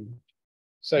is moved,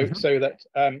 so that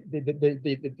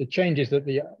the changes that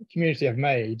the community have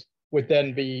made would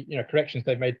then be, corrections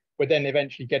they've made would then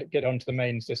eventually get onto the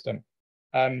main system.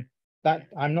 That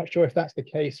I'm not sure if that's the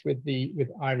case with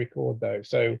iRecord though.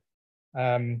 So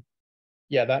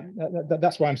yeah,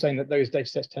 that's why I'm saying that those data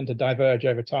sets tend to diverge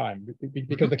over time,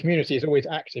 because the community is always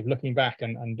active, looking back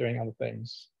and doing other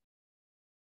things.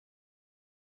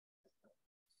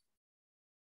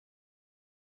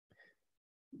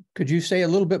 Could you say a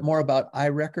little bit more about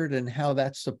iRecord and how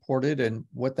that's supported and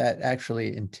what that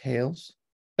actually entails?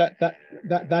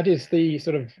 That is the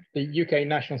sort of the UK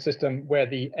national system where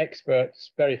the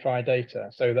experts verify data,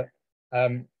 so that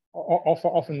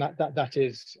often that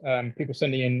is people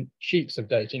sending in sheets of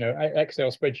data,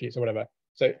 Excel spreadsheets or whatever.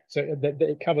 So that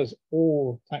it covers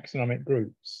all taxonomic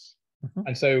groups,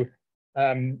 and so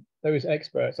those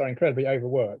experts are incredibly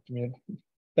overworked. I mean,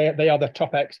 they are the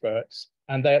top experts,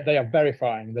 and they are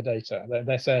verifying the data.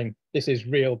 They're saying this is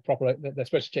real, proper. They're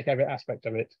supposed to check every aspect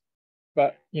of it,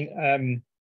 but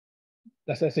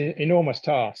that's an enormous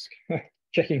task,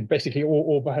 checking basically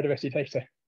all biodiversity data.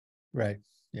 Right.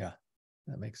 Yeah,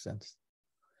 that makes sense.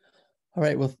 All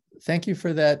right. Well, thank you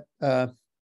for that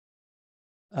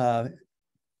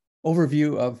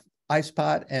overview of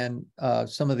iSpot and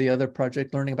some of the other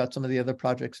projects. Learning about some of the other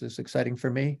projects is exciting for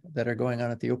me that are going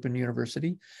on at the Open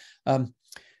University.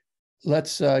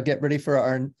 Let's get ready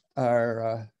for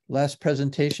our last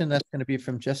presentation. That's going to be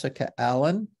from Jessica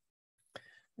Allen.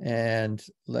 And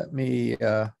let me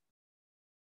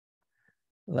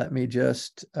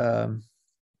just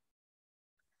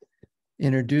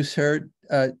introduce her.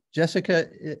 Jessica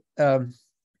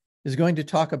is going to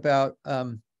talk about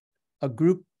a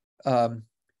group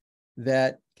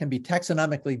that can be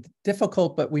taxonomically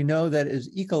difficult, but we know that is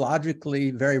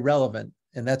ecologically very relevant,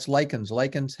 and that's lichens.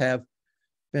 Lichens have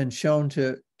been shown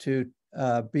to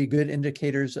be good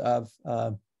indicators of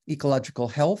ecological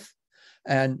health.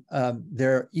 And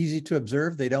they're easy to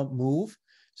observe. They don't move.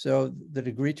 So the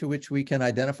degree to which we can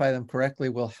identify them correctly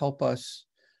will help us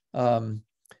in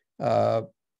our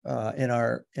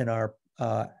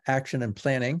action and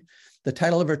planning. The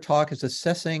title of her talk is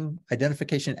Assessing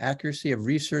Identification Accuracy of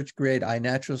Research Grade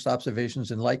iNaturalist Observations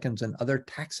in Lichens and Other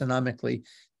Taxonomically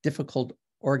Difficult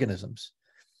Organisms.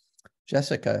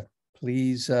 Jessica,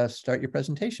 please start your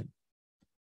presentation.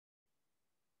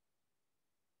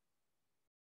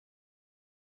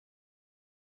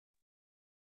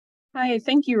 Hi,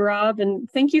 thank you, Rob, and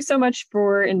thank you so much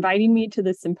for inviting me to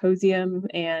this symposium.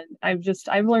 And I've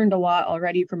learned a lot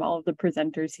already from all of the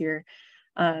presenters here.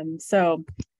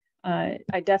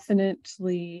 I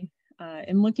definitely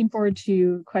am looking forward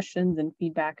to questions and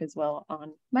feedback as well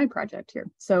on my project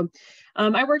here. So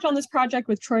I worked on this project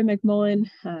with Troy McMullen,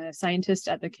 a scientist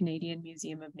at the Canadian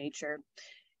Museum of Nature.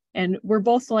 And we're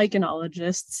both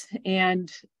lichenologists, and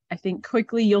I think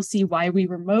quickly you'll see why we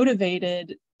were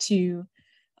motivated to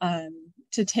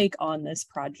take on this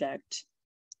project.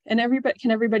 And can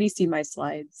everybody see my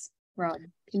slides, Rob?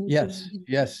 Yes,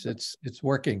 it's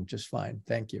working just fine.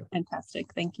 Thank you.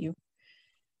 Fantastic, thank you.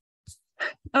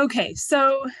 Okay,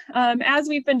 so as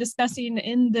we've been discussing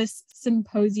in this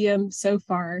symposium so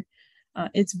far,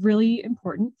 it's really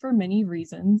important for many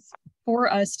reasons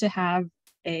for us to have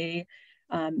a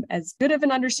as good of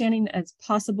an understanding as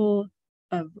possible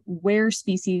of where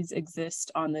species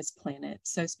exist on this planet.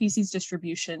 So species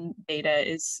distribution data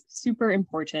is super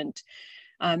important.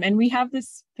 And we have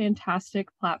this fantastic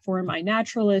platform,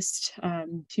 iNaturalist,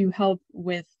 to help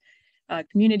with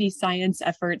community science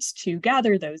efforts to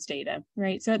gather those data,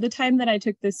 right? So at the time that I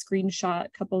took this screenshot a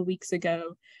couple of weeks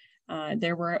ago,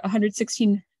 there were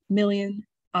 116 million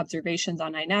observations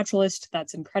on iNaturalist.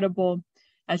 That's incredible.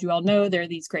 As you all know, there are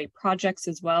these great projects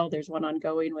as well. There's one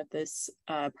ongoing with this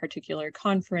particular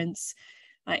conference.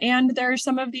 And there are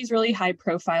some of these really high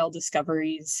profile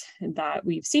discoveries that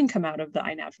we've seen come out of the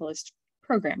iNaturalist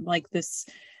program, like this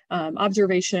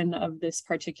observation of this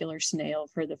particular snail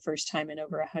for the first time in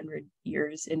over 100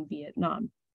 years in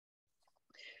Vietnam.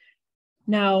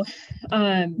 Now,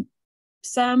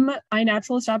 some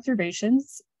iNaturalist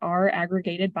observations are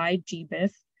aggregated by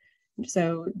GBIF.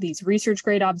 So these research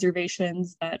grade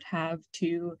observations that have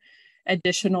two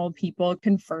additional people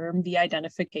confirm the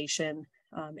identification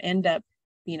end up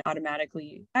being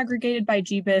automatically aggregated by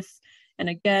GBIF. And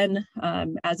again,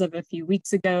 as of a few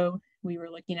weeks ago, we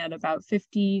were looking at about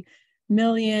 50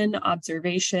 million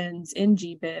observations in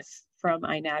GBIF from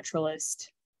iNaturalist.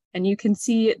 And you can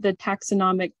see the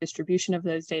taxonomic distribution of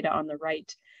those data on the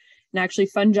right. And actually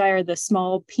fungi are the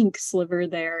small pink sliver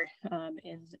there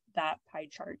in that pie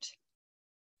chart.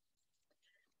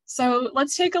 So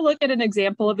let's take a look at an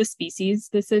example of a species.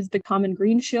 This is the common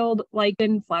greenshield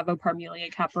lichen,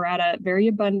 Flavoparmelia caparata, very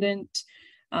abundant,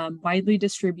 widely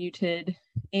distributed.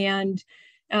 And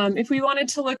if we wanted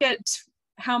to look at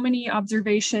how many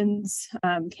observations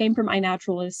came from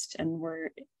iNaturalist and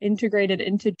were integrated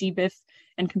into GBIF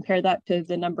and compare that to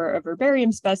the number of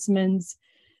herbarium specimens,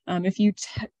 if you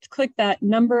click that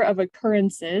number of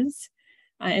occurrences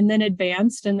and then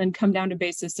advanced and then come down to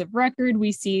basis of record,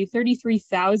 we see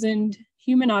 33,000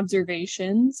 human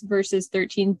observations versus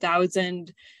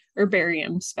 13,000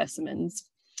 herbarium specimens.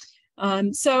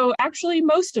 So actually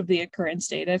most of the occurrence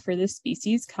data for this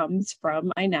species comes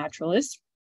from iNaturalist.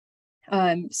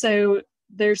 So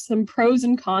there's some pros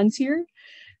and cons here,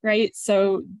 right?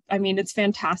 So, I mean, it's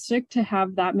fantastic to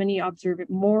have that many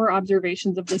more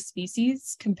observations of this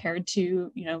species compared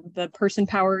to, you know, the person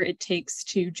power it takes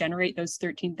to generate those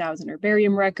 13,000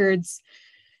 herbarium records.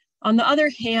 On the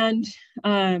other hand,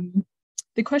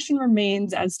 the question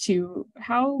remains as to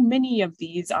how many of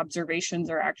these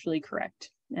observations are actually correct.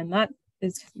 And that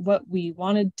is what we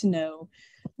wanted to know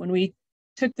when we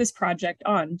took this project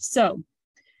on. So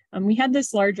we had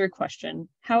this larger question: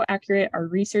 how accurate are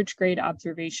research grade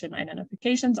observation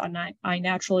identifications on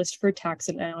iNaturalist for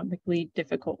taxonomically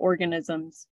difficult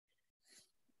organisms?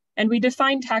 And we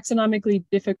defined taxonomically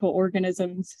difficult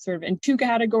organisms sort of in two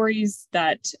categories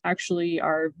that actually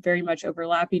are very much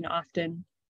overlapping often.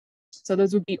 So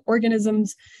those would be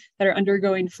organisms that are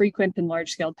undergoing frequent and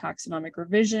large-scale taxonomic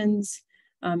revisions,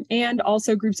 and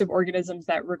also groups of organisms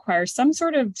that require some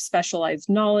sort of specialized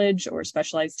knowledge or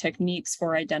specialized techniques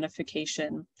for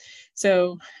identification.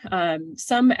 So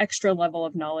some extra level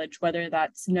of knowledge, whether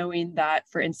that's knowing that,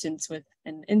 for instance, with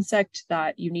an insect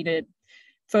that you need a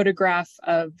photograph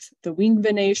of the wing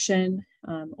venation,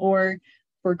 or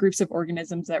for groups of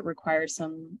organisms that require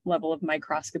some level of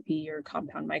microscopy or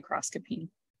compound microscopy.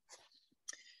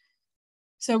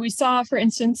 So we saw, for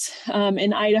instance,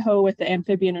 in Idaho with the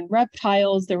amphibian and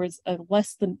reptiles, there was a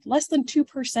less than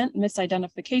 2%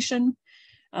 misidentification.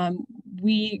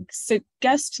 We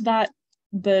guessed that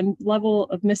the level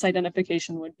of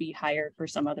misidentification would be higher for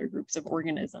some other groups of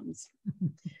organisms.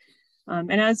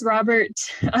 And as Robert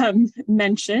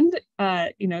mentioned,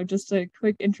 you know, just a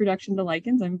quick introduction to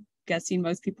lichens. I'm guessing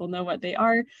most people know what they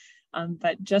are.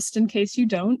 But just in case you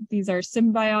don't, these are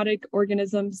symbiotic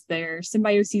organisms. They're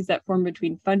symbioses that form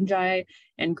between fungi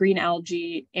and green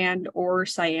algae and or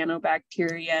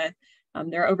cyanobacteria.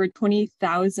 There are over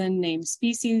 20,000 named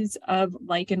species of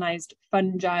lichenized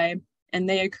fungi, and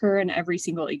they occur in every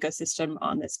single ecosystem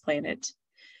on this planet.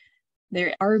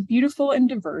 They are beautiful and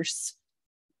diverse.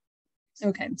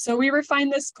 Okay, so we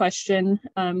refined this question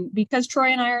because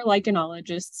Troy and I are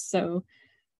lichenologists, so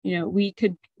you know, we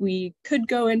could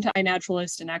go into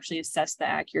iNaturalist and actually assess the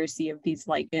accuracy of these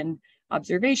lichen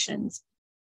observations.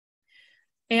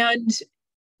 And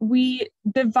we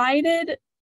divided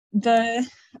the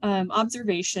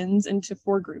observations into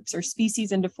 4 groups, or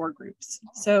species into 4 groups.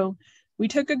 So we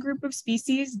took a group of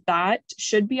species that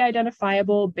should be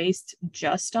identifiable based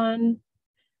just on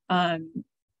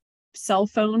cell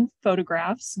phone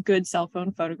photographs, good cell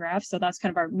phone photographs. So that's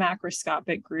kind of our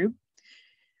macroscopic group.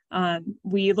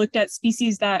 We looked at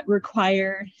species that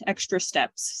require extra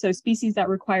steps. So species that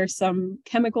require some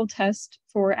chemical test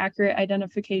for accurate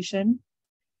identification.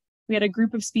 We had a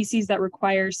group of species that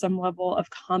require some level of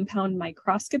compound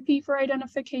microscopy for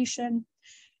identification.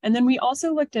 And then we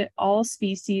also looked at all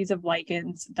species of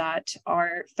lichens that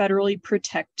are federally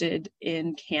protected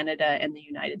in Canada and the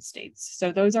United States.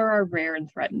 So those are our rare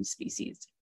and threatened species.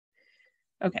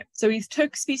 Okay, so we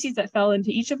took species that fell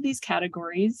into each of these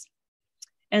categories.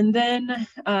 And then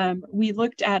we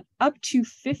looked at up to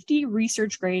 50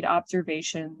 research grade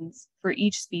observations for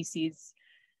each species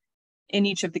in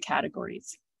each of the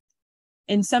categories.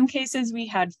 In some cases, we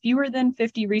had fewer than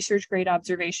 50 research grade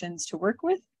observations to work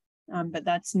with, but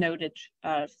that's noted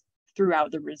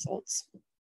throughout the results.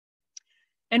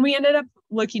 And we ended up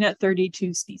looking at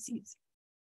 32 species.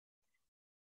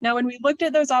 Now, when we looked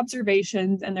at those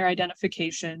observations and their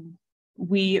identification,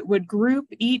 we would group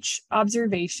each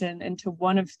observation into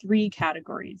one of three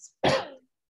categories.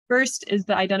 First, is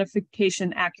the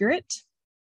identification accurate?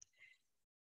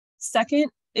 Second,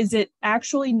 is it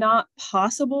actually not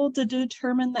possible to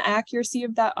determine the accuracy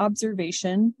of that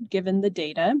observation given the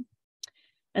data?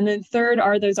 And then third,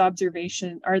 are those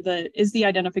observations, is the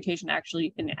identification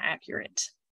actually inaccurate?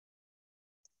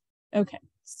 Okay,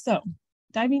 so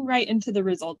diving right into the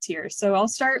results here. So I'll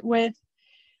start with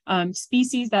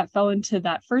species that fell into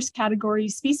that first category,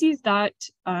 species that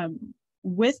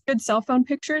with good cell phone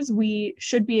pictures, we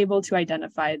should be able to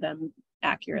identify them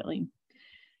accurately.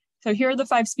 So here are the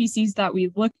 5 species that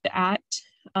we looked at,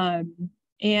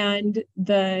 and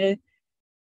the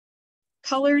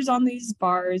colors on these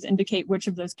bars indicate which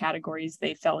of those categories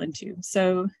they fell into.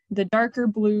 So the darker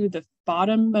blue, the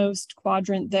bottommost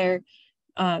quadrant there,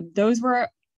 those were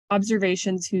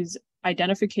observations whose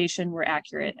identification were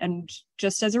accurate. And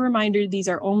just as a reminder, these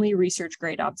are only research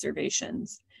grade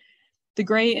observations. The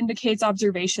gray indicates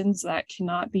observations that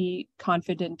cannot be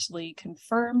confidently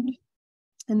confirmed.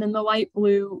 And then the light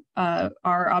blue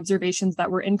are observations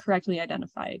that were incorrectly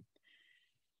identified.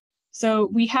 So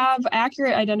we have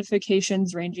accurate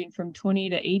identifications ranging from 20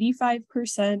 to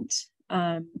 85%.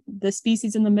 The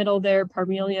species in the middle there,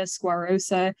 Parmelia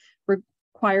squarosa,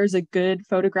 requires a good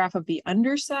photograph of the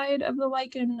underside of the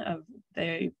lichen of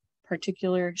the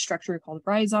particular structure called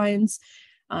rhizines.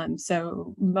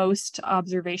 So most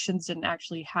observations didn't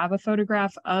actually have a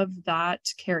photograph of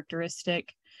that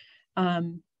characteristic.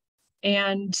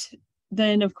 And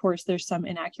then, of course, there's some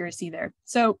inaccuracy there.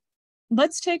 So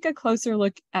let's take a closer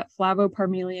look at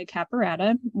Flavoparmelia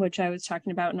caparata, which I was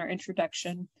talking about in our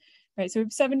introduction. Right, so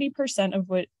 70%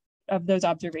 of those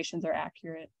observations are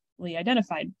accurately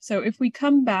identified. So if we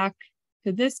come back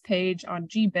to this page on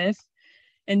GBIF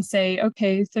and say,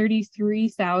 okay,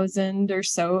 33,000 or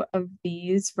so of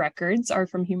these records are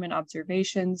from human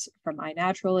observations from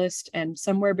iNaturalist, and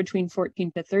somewhere between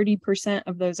 14 to 30%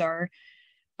 of those are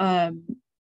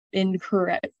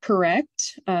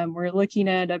correct. We're looking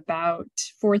at about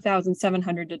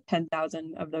 4,700 to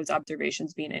 10,000 of those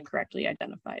observations being incorrectly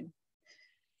identified,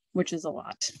 which is a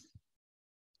lot.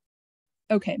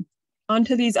 Okay, on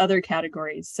to these other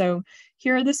categories. So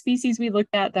here are the species we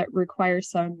looked at that require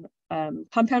some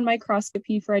compound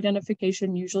microscopy for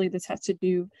identification. Usually this has to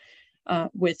do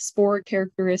with spore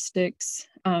characteristics.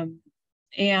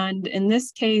 And in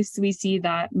this case, we see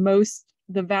that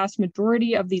the vast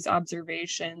majority of these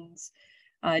observations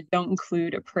don't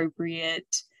include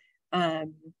appropriate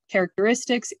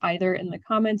characteristics either in the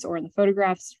comments or in the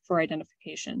photographs for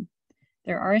identification.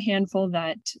 There are a handful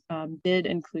that did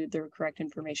include the correct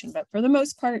information, but for the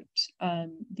most part,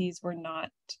 we were not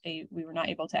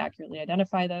able to accurately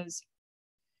identify those.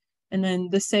 And then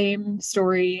the same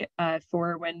story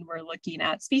for when we're looking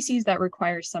at species that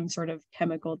require some sort of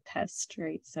chemical test,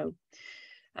 right? So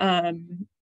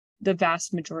the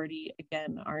vast majority,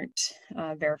 again, aren't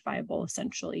verifiable,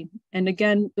 essentially. And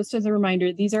again, just as a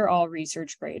reminder, these are all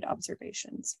research grade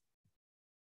observations.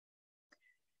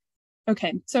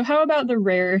 Okay, so how about the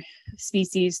rare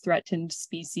species, threatened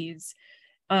species?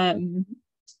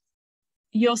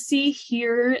 You'll see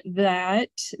here that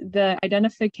the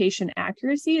identification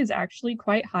accuracy is actually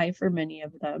quite high for many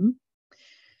of them.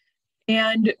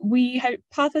 And we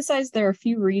hypothesized there are a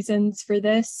few reasons for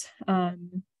this.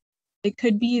 It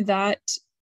could be that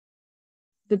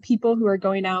the people who are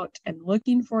going out and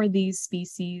looking for these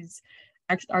species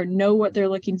know what they're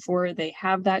looking for. They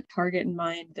have that target in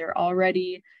mind. They're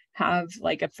already have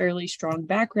like a fairly strong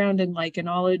background in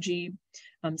lichenology.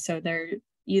 So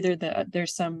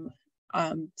there's some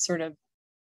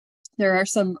there are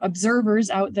some observers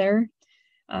out there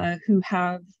who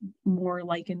have more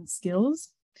lichen skills.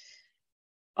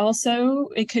 Also,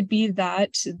 it could be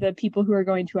that the people who are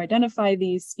going to identify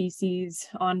these species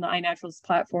on the iNaturalist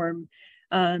platform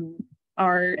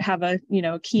have a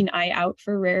keen eye out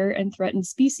for rare and threatened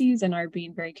species and are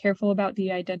being very careful about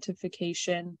the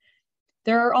identification.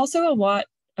 There are also a lot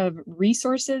of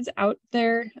resources out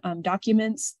there,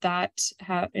 documents that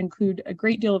include a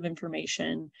great deal of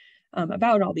information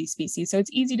about all these species. So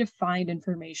it's easy to find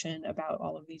information about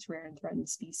all of these rare and threatened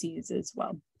species as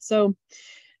well. So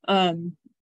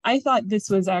I thought this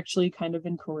was actually kind of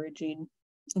encouraging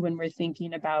when we're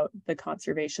thinking about the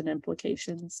conservation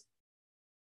implications.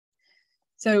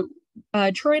 So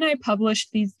Troy and I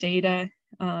published these data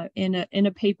in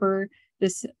a paper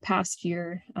this past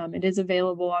year. It is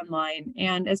available online.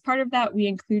 And as part of that, we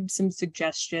include some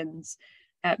suggestions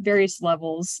at various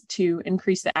levels to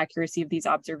increase the accuracy of these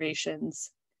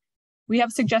observations. We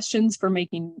have suggestions for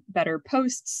making better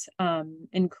posts,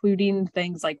 including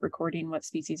things like recording what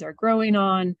species are growing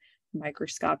on,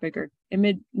 microscopic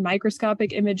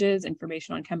images,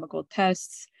 information on chemical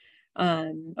tests,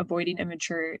 avoiding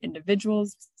immature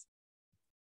individuals.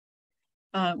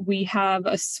 We have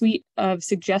a suite of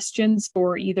suggestions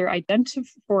for either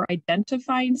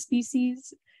identifying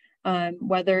species,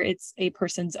 whether it's a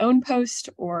person's own post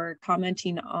or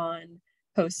commenting on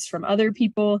posts from other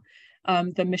people.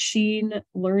 The machine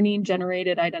learning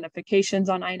generated identifications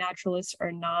on iNaturalist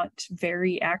are not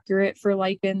very accurate for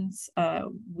lichens.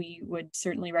 We would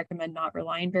certainly recommend not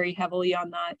relying very heavily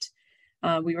on that.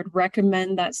 We would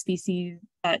recommend that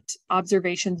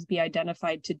observations be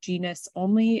identified to genus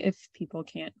only if people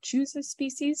can't choose a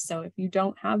species. So if you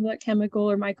don't have that chemical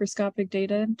or microscopic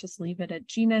data, just leave it at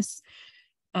genus.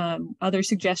 Other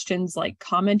suggestions like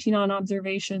commenting on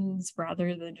observations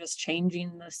rather than just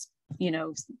changing this,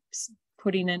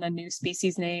 putting in a new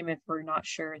species name if we're not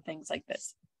sure, things like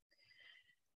this.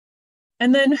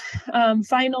 And then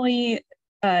finally,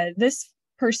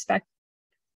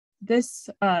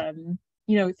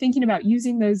 thinking about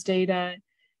using those data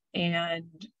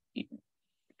and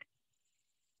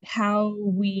how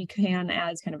we can,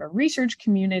 as kind of a research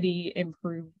community,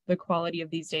 improve the quality of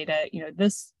these data.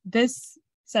 This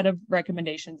set of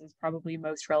recommendations is probably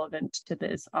most relevant to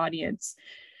this audience.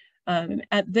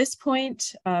 At this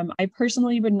point, I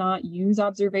personally would not use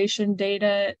observation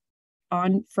data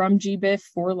from GBIF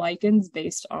for lichens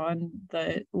based on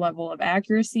the level of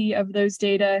accuracy of those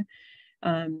data.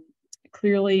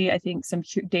 Clearly, I think some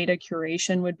data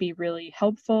curation would be really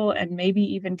helpful, and maybe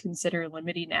even consider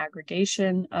limiting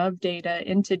aggregation of data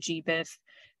into GBIF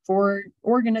for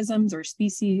organisms or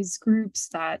species groups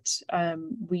that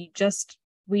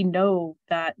we know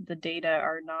that the data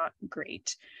are not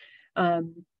great.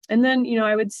 And then,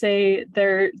 I would say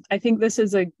I think this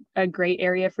is a great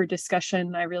area for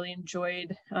discussion. I really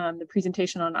enjoyed the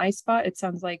presentation on iSpot. It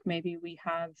sounds like maybe we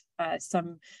have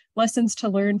some lessons to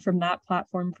learn from that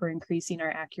platform for increasing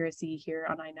our accuracy here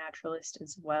on iNaturalist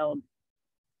as well.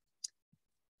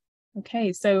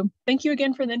 Okay, so thank you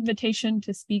again for the invitation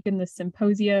to speak in this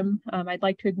symposium. I'd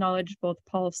like to acknowledge both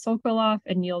Paul Sokoloff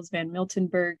and Niels van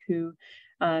Miltenburg, who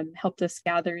helped us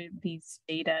gather these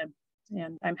data.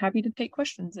 And I'm happy to take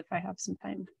questions if I have some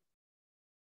time.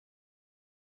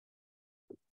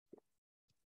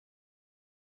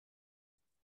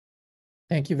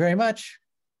 Thank you very much.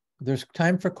 There's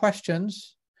time for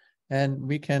questions, and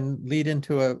we can lead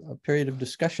into a period of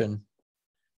discussion.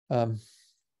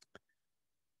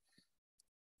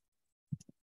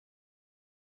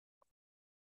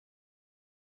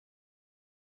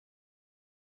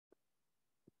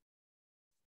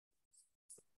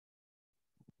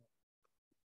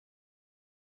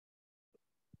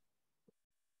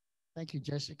 Thank you,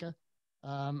 Jessica.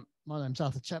 My name's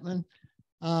Arthur Chapman.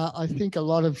 I think a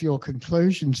lot of your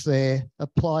conclusions there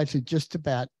apply to just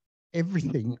about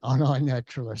everything on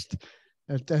iNaturalist.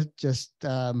 Don't just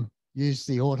use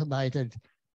the automated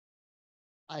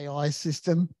AI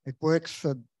system. It works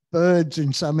for birds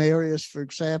in some areas, for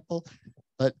example,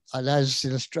 but I noticed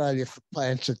in Australia for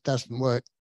plants it doesn't work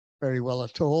very well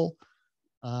at all.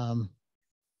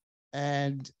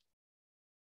 And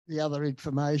the other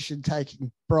information,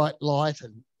 taking bright light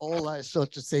and all those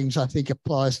sorts of things, I think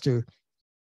applies to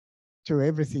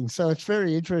everything. So it's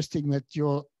very interesting that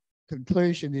your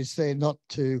conclusion is there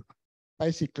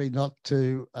basically not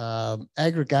to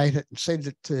aggregate it and send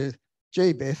it to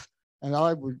GBIF. And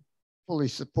I would fully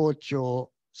support your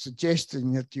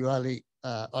suggesting that you only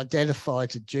identify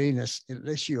to genus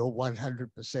unless you're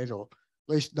 100% or at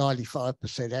least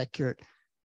 95% accurate.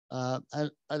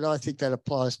 And I think that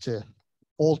applies to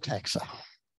all taxa.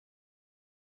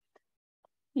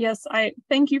 Yes, I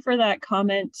thank you for that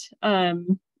comment.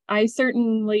 I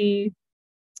certainly,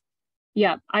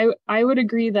 yeah, I would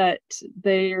agree that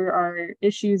there are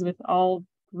issues with all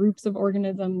groups of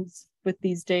organisms with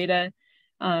these data,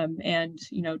 and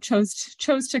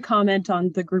chose to comment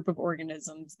on the group of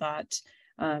organisms that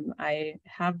I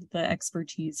have the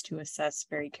expertise to assess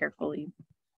very carefully.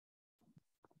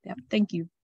 Yeah, thank you.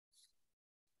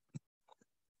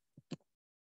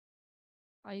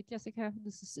 Hi, Jessica.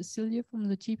 This is Cecilia from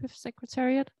the GPIF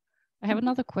Secretariat. I have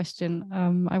another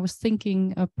question. I was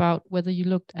thinking about whether you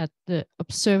looked at the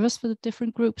observers for the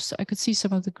different groups. I could see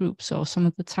some of the groups or some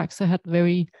of the tags that had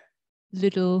very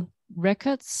little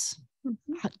records.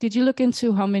 Mm-hmm. Did you look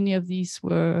into how many of these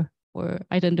were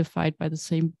identified by the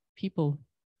same people?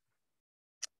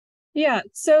 Yeah,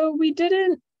 so we did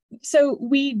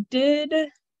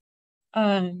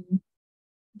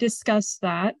discuss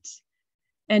that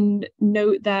and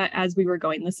note that as we were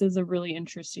going. This is a really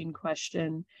interesting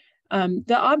question.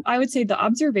 I would say the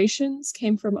observations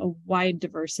came from a wide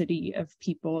diversity of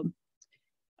people.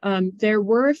 There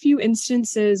were a few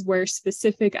instances where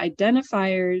specific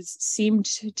identifiers seemed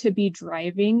to be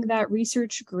driving that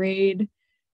research grade,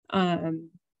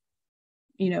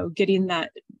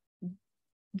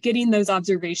 getting those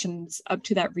observations up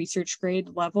to that research grade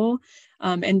level.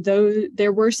 And though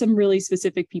there were some really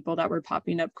specific people that were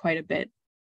popping up quite a bit.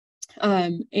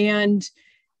 And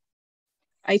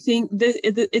I think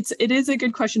it is a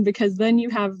good question, because then you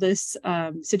have this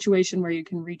situation where you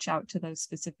can reach out to those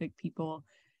specific people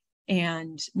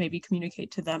and maybe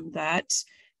communicate to them that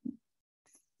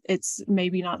it's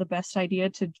maybe not the best idea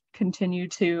to continue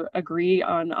to agree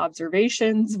on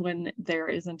observations when there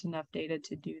isn't enough data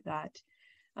to do that.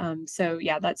 So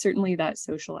yeah, that's certainly that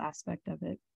social aspect of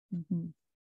it. Mm-hmm.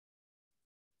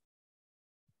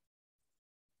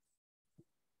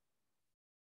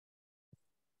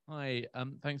 Hi,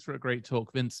 thanks for a great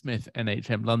talk. Vince Smith,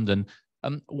 NHM London.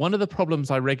 One of the problems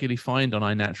I regularly find on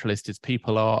iNaturalist is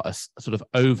people are sort of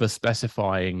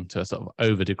over-specifying to a sort of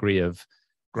over degree of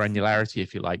granularity,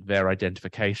 if you like, their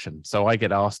identification. So I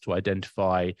get asked to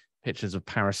identify pictures of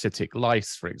parasitic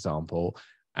lice, for example,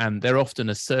 and they're often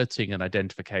asserting an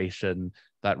identification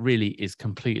that really is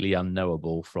completely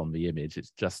unknowable from the image.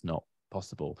 It's just not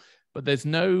possible. But there's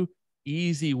no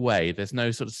easy way, there's no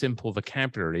sort of simple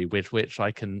vocabulary with which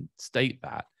I can state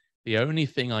that. The only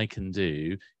thing I can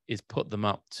do is put them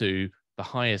up to the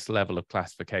highest level of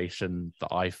classification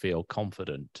that I feel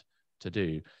confident to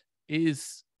do.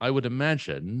 I would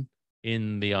imagine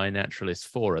in the iNaturalist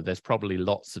fora, there's probably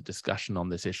lots of discussion on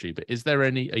this issue, but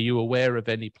are you aware of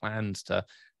any plans to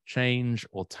change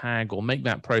or tag or make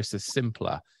that process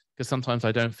simpler? Because sometimes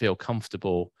I don't feel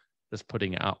comfortable just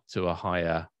putting it up to a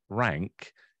higher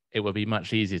rank. It would be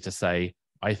much easier to say,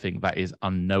 I think that is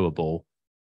unknowable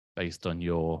based on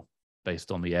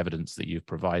the evidence that you've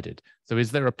provided. So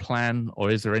is there a plan, or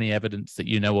is there any evidence that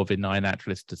you know of in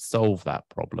iNaturalist to solve that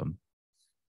problem?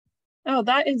 Oh,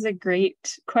 that is a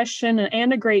great question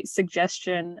and a great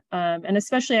suggestion. And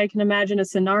especially I can imagine a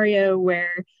scenario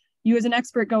where you as an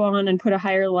expert go on and put a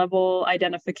higher level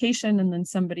identification, and then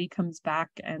somebody comes back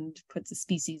and puts a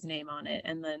species name on it,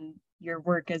 and then your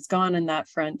work is gone in that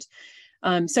front.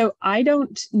 So I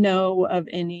don't know of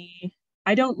any,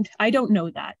 I don't know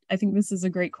that. I think this is a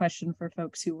great question for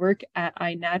folks who work at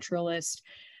iNaturalist.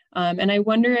 And I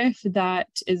wonder if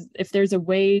there's a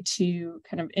way to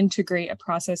kind of integrate a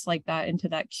process like that into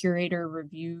that curator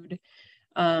reviewed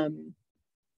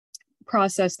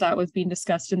process that was being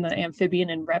discussed in the amphibian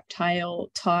and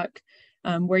reptile talk,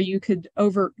 where you could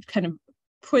kind of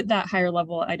put that higher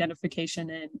level identification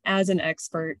in as an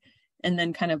expert and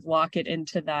then kind of lock it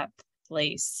into that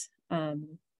place. I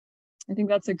think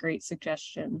that's a great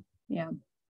suggestion. Yeah.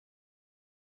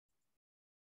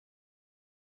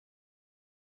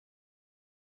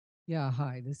 Yeah,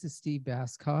 hi, this is Steve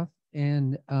Baskoff,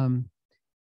 and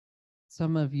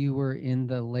some of you were in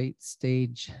the late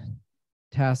stage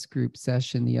task group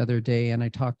session the other day, and I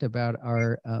talked about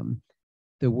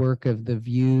the work of the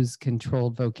Views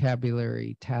Controlled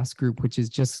Vocabulary Task Group, which is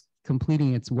just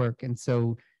completing its work. And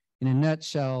so in a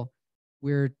nutshell,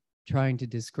 we're trying to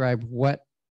describe what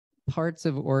parts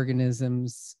of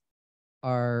organisms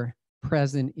are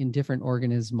present in different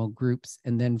organismal groups.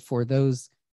 And then for those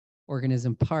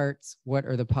organism parts, what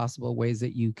are the possible ways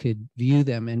that you could view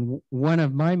them? And one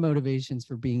of my motivations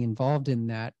for being involved in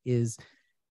that is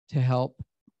to help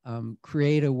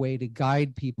create a way to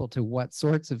guide people to what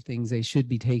sorts of things they should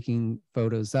be taking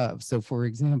photos of. So for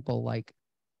example, like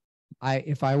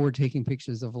if I were taking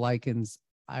pictures of lichens,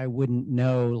 I wouldn't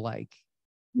know like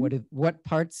what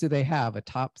parts do they have, a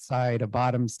top side, a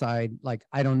bottom side, like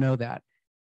I don't know that.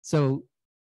 So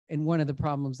and one of the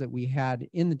problems that we had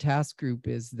in the task group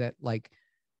is that like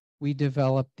we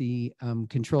developed the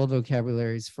controlled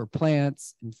vocabularies for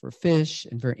plants and for fish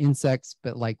and for insects,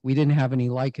 but like we didn't have any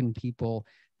lichen people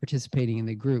participating in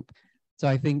the group. So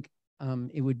I think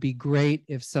it would be great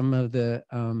if some of the,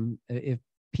 if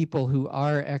people who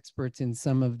are experts in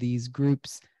some of these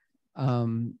groups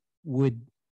would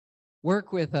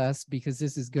work with us, because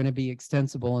this is going to be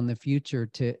extensible in the future,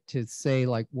 to say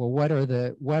like, well, what are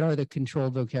the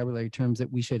controlled vocabulary terms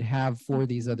that we should have for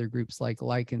these other groups like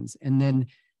lichens? And then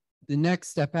the next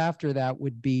step after that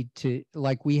would be to,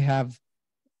 like, we have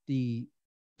the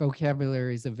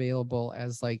vocabularies available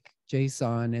as like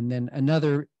JSON, and then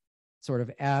another sort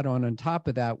of add-on on top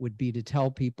of that would be to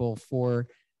tell people for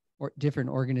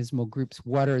different organismal groups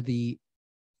what are the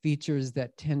features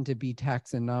that tend to be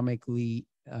taxonomically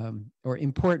or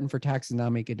important for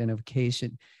taxonomic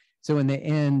identification. So in the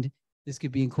end, this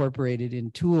could be incorporated in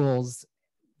tools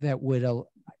that would,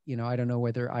 you know, I don't know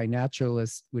whether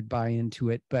iNaturalist would buy into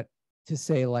it, but to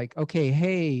say like, okay,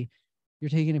 hey, you're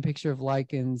taking a picture of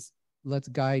lichens, let's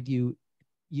guide you.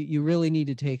 You really need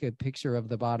to take a picture of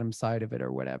the bottom side of it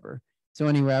or whatever. So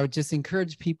anyway, I would just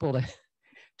encourage people to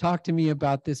talk to me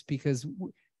about this, because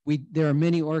there are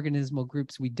many organismal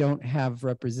groups we don't have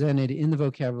represented in the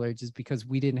vocabulary just because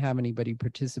we didn't have anybody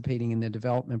participating in the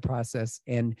development process.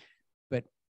 But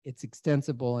it's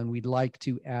extensible, and we'd like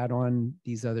to add on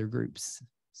these other groups.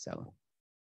 So.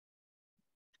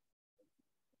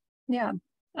 Yeah,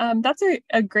 that's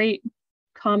a great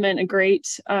comment, a great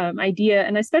idea.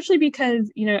 And especially because,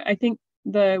 you know, I think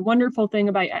the wonderful thing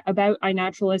about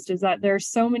iNaturalist is that there are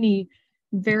so many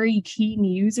very keen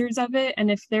users of it,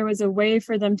 and if there was a way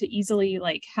for them to easily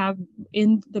like have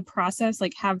in the process,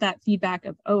 like have that feedback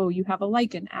of, oh, you have a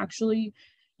lichen, actually,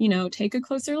 you know, take a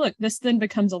closer look, this then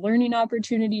becomes a learning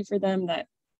opportunity for them that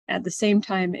at the same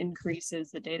time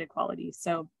increases the data quality.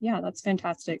 So yeah, that's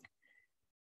fantastic.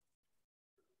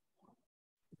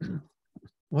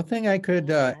 One thing I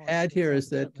could add here is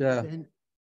that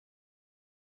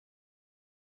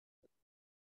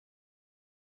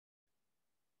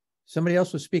somebody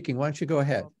else was speaking. Why don't you go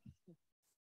ahead?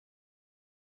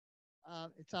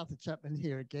 It's Arthur Chapman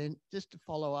here again. Just to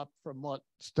follow up from what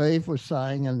Steve was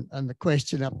saying and the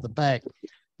question up the back,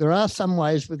 there are some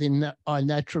ways within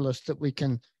iNaturalist that we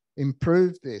can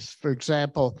improve this. For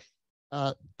example,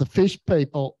 the fish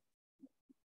people,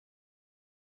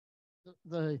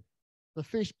 the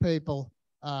fish people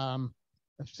have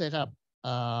set up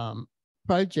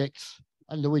projects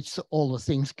under which all the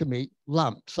things can be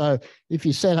lumped. So if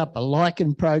you set up a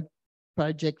lichen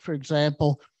project, for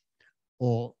example,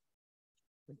 or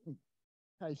in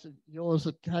case of yours,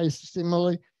 a case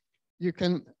similarly, you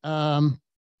can, all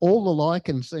the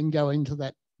lichens then go into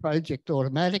that project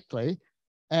automatically,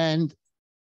 and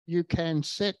you can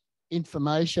set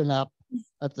information up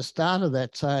at the start of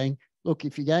that saying, look,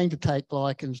 if you're going to take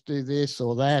lichens, do this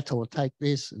or that, or take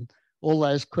this, and all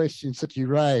those questions that you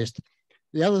raised.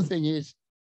 The other thing is,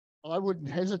 I wouldn't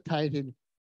hesitate in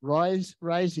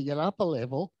raising it up a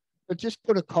level, but just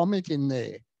put a comment in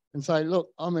there and say, look,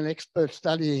 I'm an expert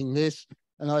studying this,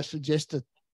 and I suggest that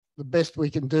the best we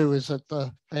can do is at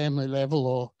the family level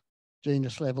or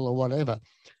genus level or whatever.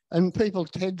 And people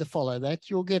tend to follow that.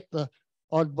 You'll get the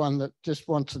odd one that just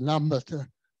wants a number, to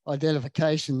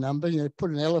identification number. You know,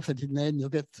 put an elephant in there and you'll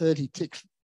get 30 ticks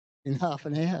in half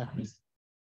an hour.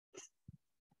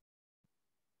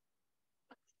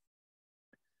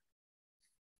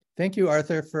 Thank you,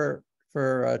 Arthur, for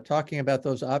talking about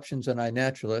those options on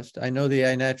iNaturalist. I know the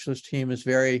iNaturalist team is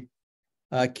very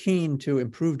keen to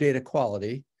improve data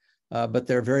quality, but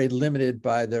they're very limited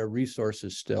by their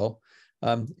resources still.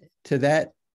 To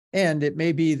that end, it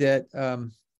may be that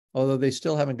although they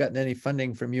still haven't gotten any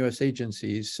funding from US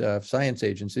agencies, science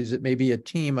agencies, it may be a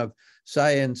team of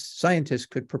scientists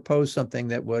could propose something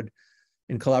that would,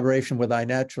 in collaboration with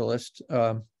iNaturalist,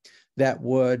 that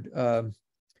would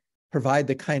provide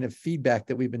the kind of feedback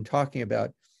that we've been talking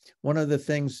about. One of the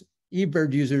things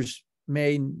eBird users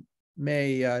may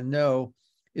know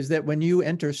is that when you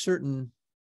enter certain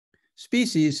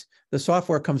species, the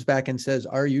software comes back and says,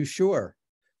 are you sure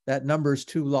that number is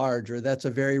too large, or that's a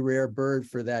very rare bird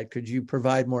for that? Could you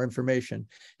provide more information?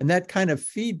 And that kind of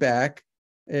feedback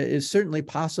is certainly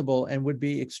possible and would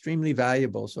be extremely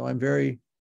valuable. So I'm very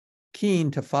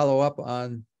keen to follow up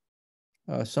on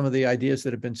some of the ideas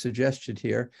that have been suggested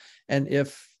here. And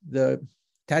if the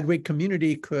TDWG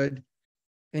community could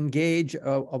engage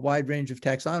a wide range of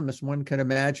taxonomists, one can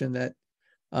imagine that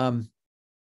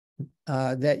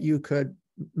that you could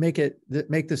make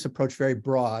this approach very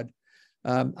broad.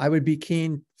 I would be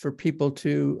keen for people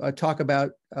to talk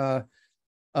about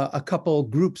a couple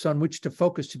groups on which to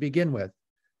focus to begin with,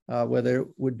 whether it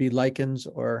would be lichens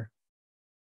or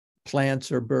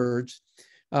plants or birds.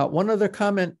 One other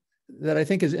comment that I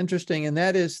think is interesting, and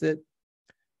that is that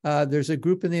there's a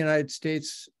group in the United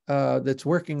States that's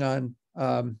working on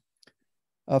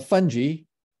fungi.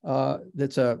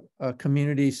 That's a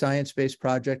community science-based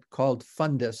project called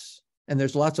Fundus. And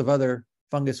there's lots of other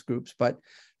fungus groups, but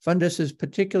Fundus is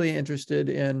particularly interested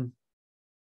in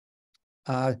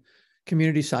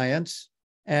community science.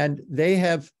 And they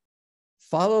have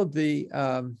followed the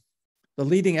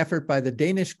leading effort by the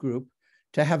Danish group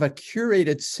to have a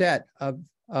curated set of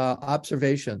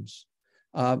observations,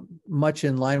 much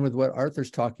in line with what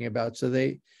Arthur's talking about. So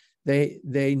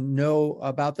they know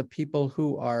about the people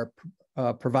who are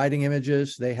providing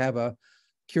images. They have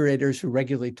curators who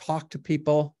regularly talk to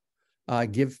people,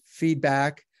 give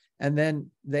feedback, and then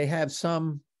they have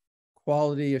some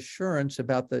quality assurance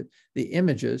about the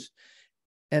images.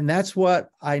 And that's what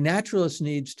iNaturalist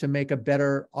needs to make a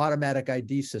better automatic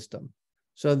ID system.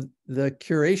 So the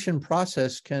curation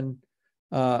process can,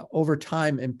 over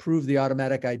time, improve the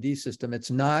automatic ID system.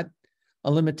 It's not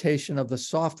a limitation of the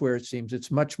software, it seems. It's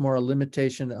much more a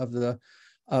limitation of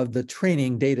the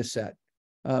training data set.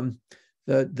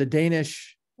 The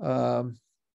Danish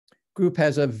group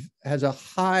has a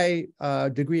high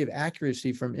degree of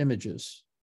accuracy from images.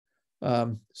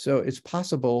 So it's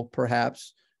possible,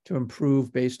 perhaps, to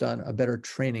improve based on a better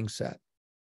training set.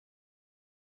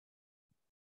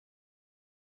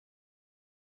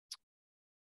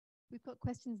 We've got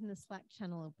questions in the Slack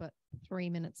channel, but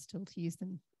 3 minutes still to use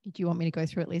them. Do you want me to go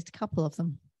through at least a couple of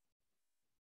them?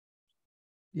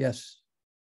 Yes.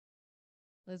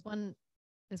 There's one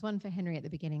for Henry at the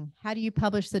beginning. How do you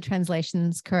publish the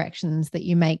translations, corrections that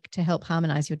you make to help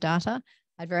harmonize your data?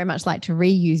 I'd very much like to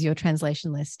reuse your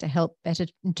translation list to help better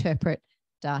interpret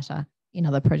data in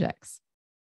other projects.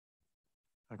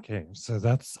 Okay, so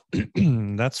that's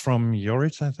that's from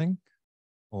Jorit, I think,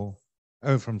 or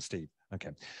from Steve.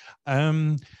 Okay,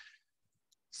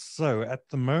 so at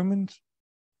the moment,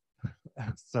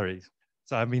 sorry.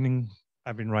 So I've been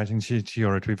writing to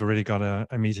Jorit. We've already got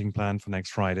a meeting planned for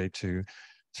next Friday to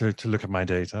look at my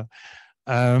data.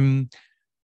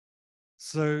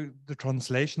 So the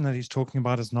translation that he's talking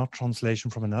about is not translation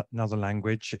from another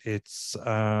language. It's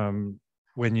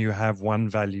when you have one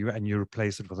value and you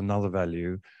replace it with another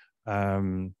value.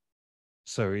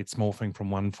 So it's morphing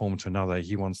from one form to another.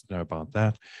 He wants to know about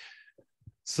that.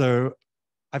 So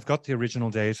I've got the original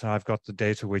data. I've got the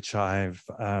data which I've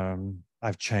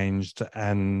changed,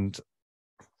 and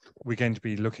we're going to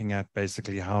be looking at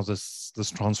basically how this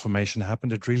transformation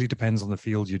happened. It really depends on the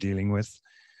field you're dealing with.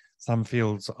 Some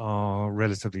fields are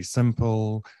relatively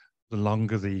simple. The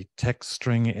longer the text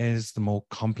string is, the more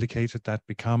complicated that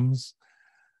becomes.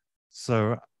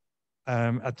 So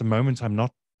at the moment, I'm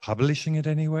not publishing it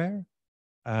anywhere.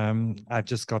 I've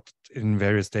just got it in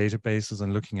various databases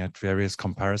and looking at various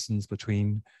comparisons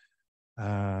between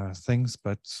things,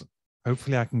 but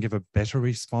hopefully I can give a better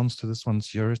response to this once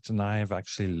Jorit and I have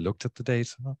actually looked at the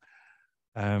data.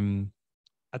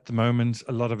 At the moment,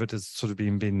 a lot of it is sort of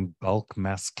been bulk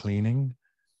mass cleaning,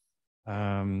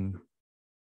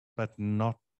 but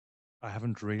I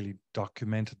haven't really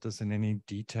documented this in any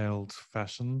detailed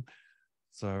fashion.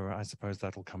 So I suppose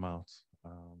that'll come out.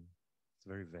 It's a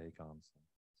very vague answer.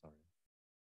 Sorry.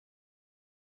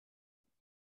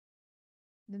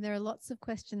 Then there are lots of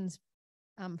questions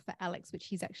for Alex, which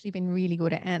he's actually been really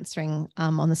good at answering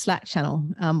on the Slack channel.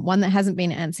 One that hasn't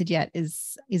been answered yet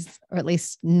is or at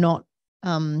least not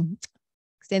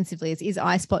extensively, is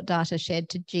iSpot data shared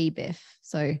to GBIF?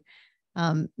 So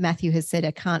Matthew has said,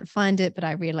 I can't find it, but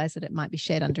I realize that it might be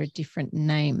shared under a different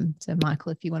name. So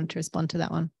Michael, if you wanted to respond to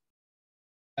that one.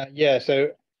 Yeah, so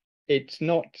it's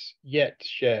not yet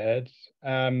shared.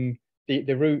 The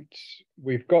route,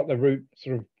 we've got the route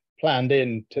sort of planned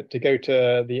in to go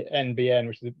to the NBN,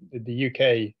 which is the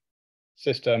UK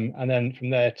system, and then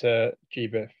from there to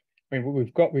GBIF. I mean,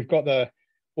 we've got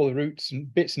all the routes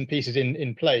and bits and pieces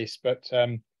in place, but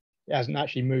it hasn't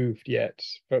actually moved yet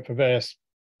for various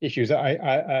issues.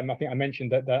 I think I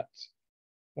mentioned that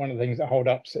one of the things that hold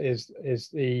ups is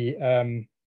the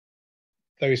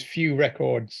those few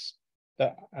records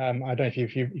that I don't know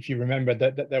if you remember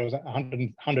that there was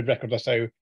 100 records or so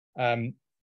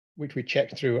which we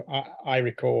checked through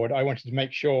iRecord. I wanted to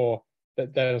make sure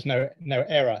that there was no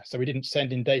error, so we didn't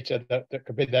send in data that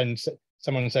could be then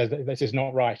someone says that this is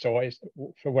not right or it's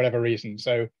for whatever reason.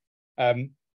 So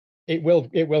it will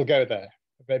go there,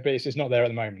 but it's not there at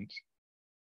the moment.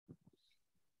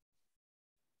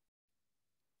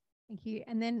 Thank you.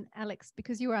 And then Alex,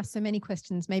 because you asked so many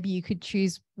questions, maybe you could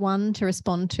choose one to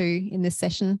respond to in this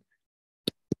session,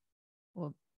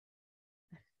 or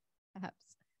perhaps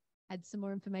add some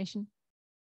more information.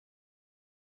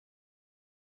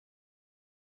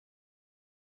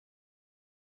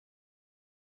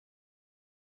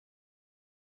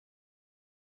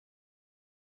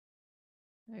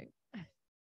 No. I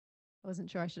wasn't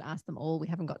sure I should ask them all. We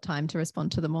haven't got time to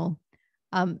respond to them all.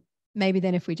 Maybe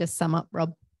then if we just sum up,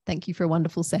 Rob, thank you for a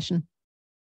wonderful session.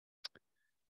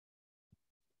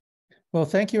 Well,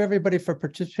 thank you everybody for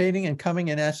participating and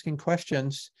coming and asking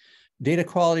questions. Data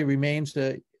quality remains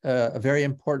a very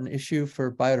important issue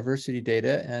for biodiversity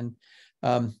data. And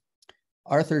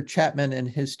Arthur Chapman and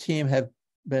his team have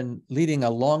been leading a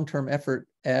long-term effort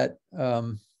at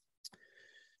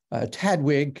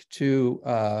TDWG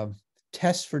to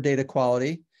test for data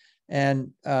quality.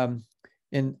 And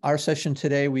in our session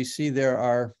today, we see there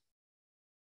are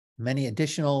many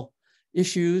additional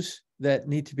issues that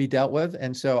need to be dealt with.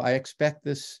 And so I expect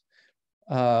this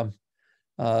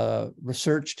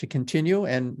research to continue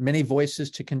and many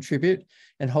voices to contribute.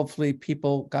 And hopefully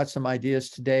people got some ideas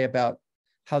today about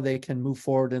how they can move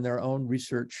forward in their own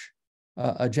research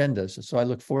agendas. So I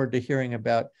look forward to hearing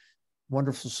about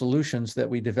wonderful solutions that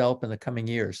we develop in the coming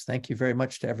years. Thank you very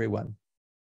much to everyone.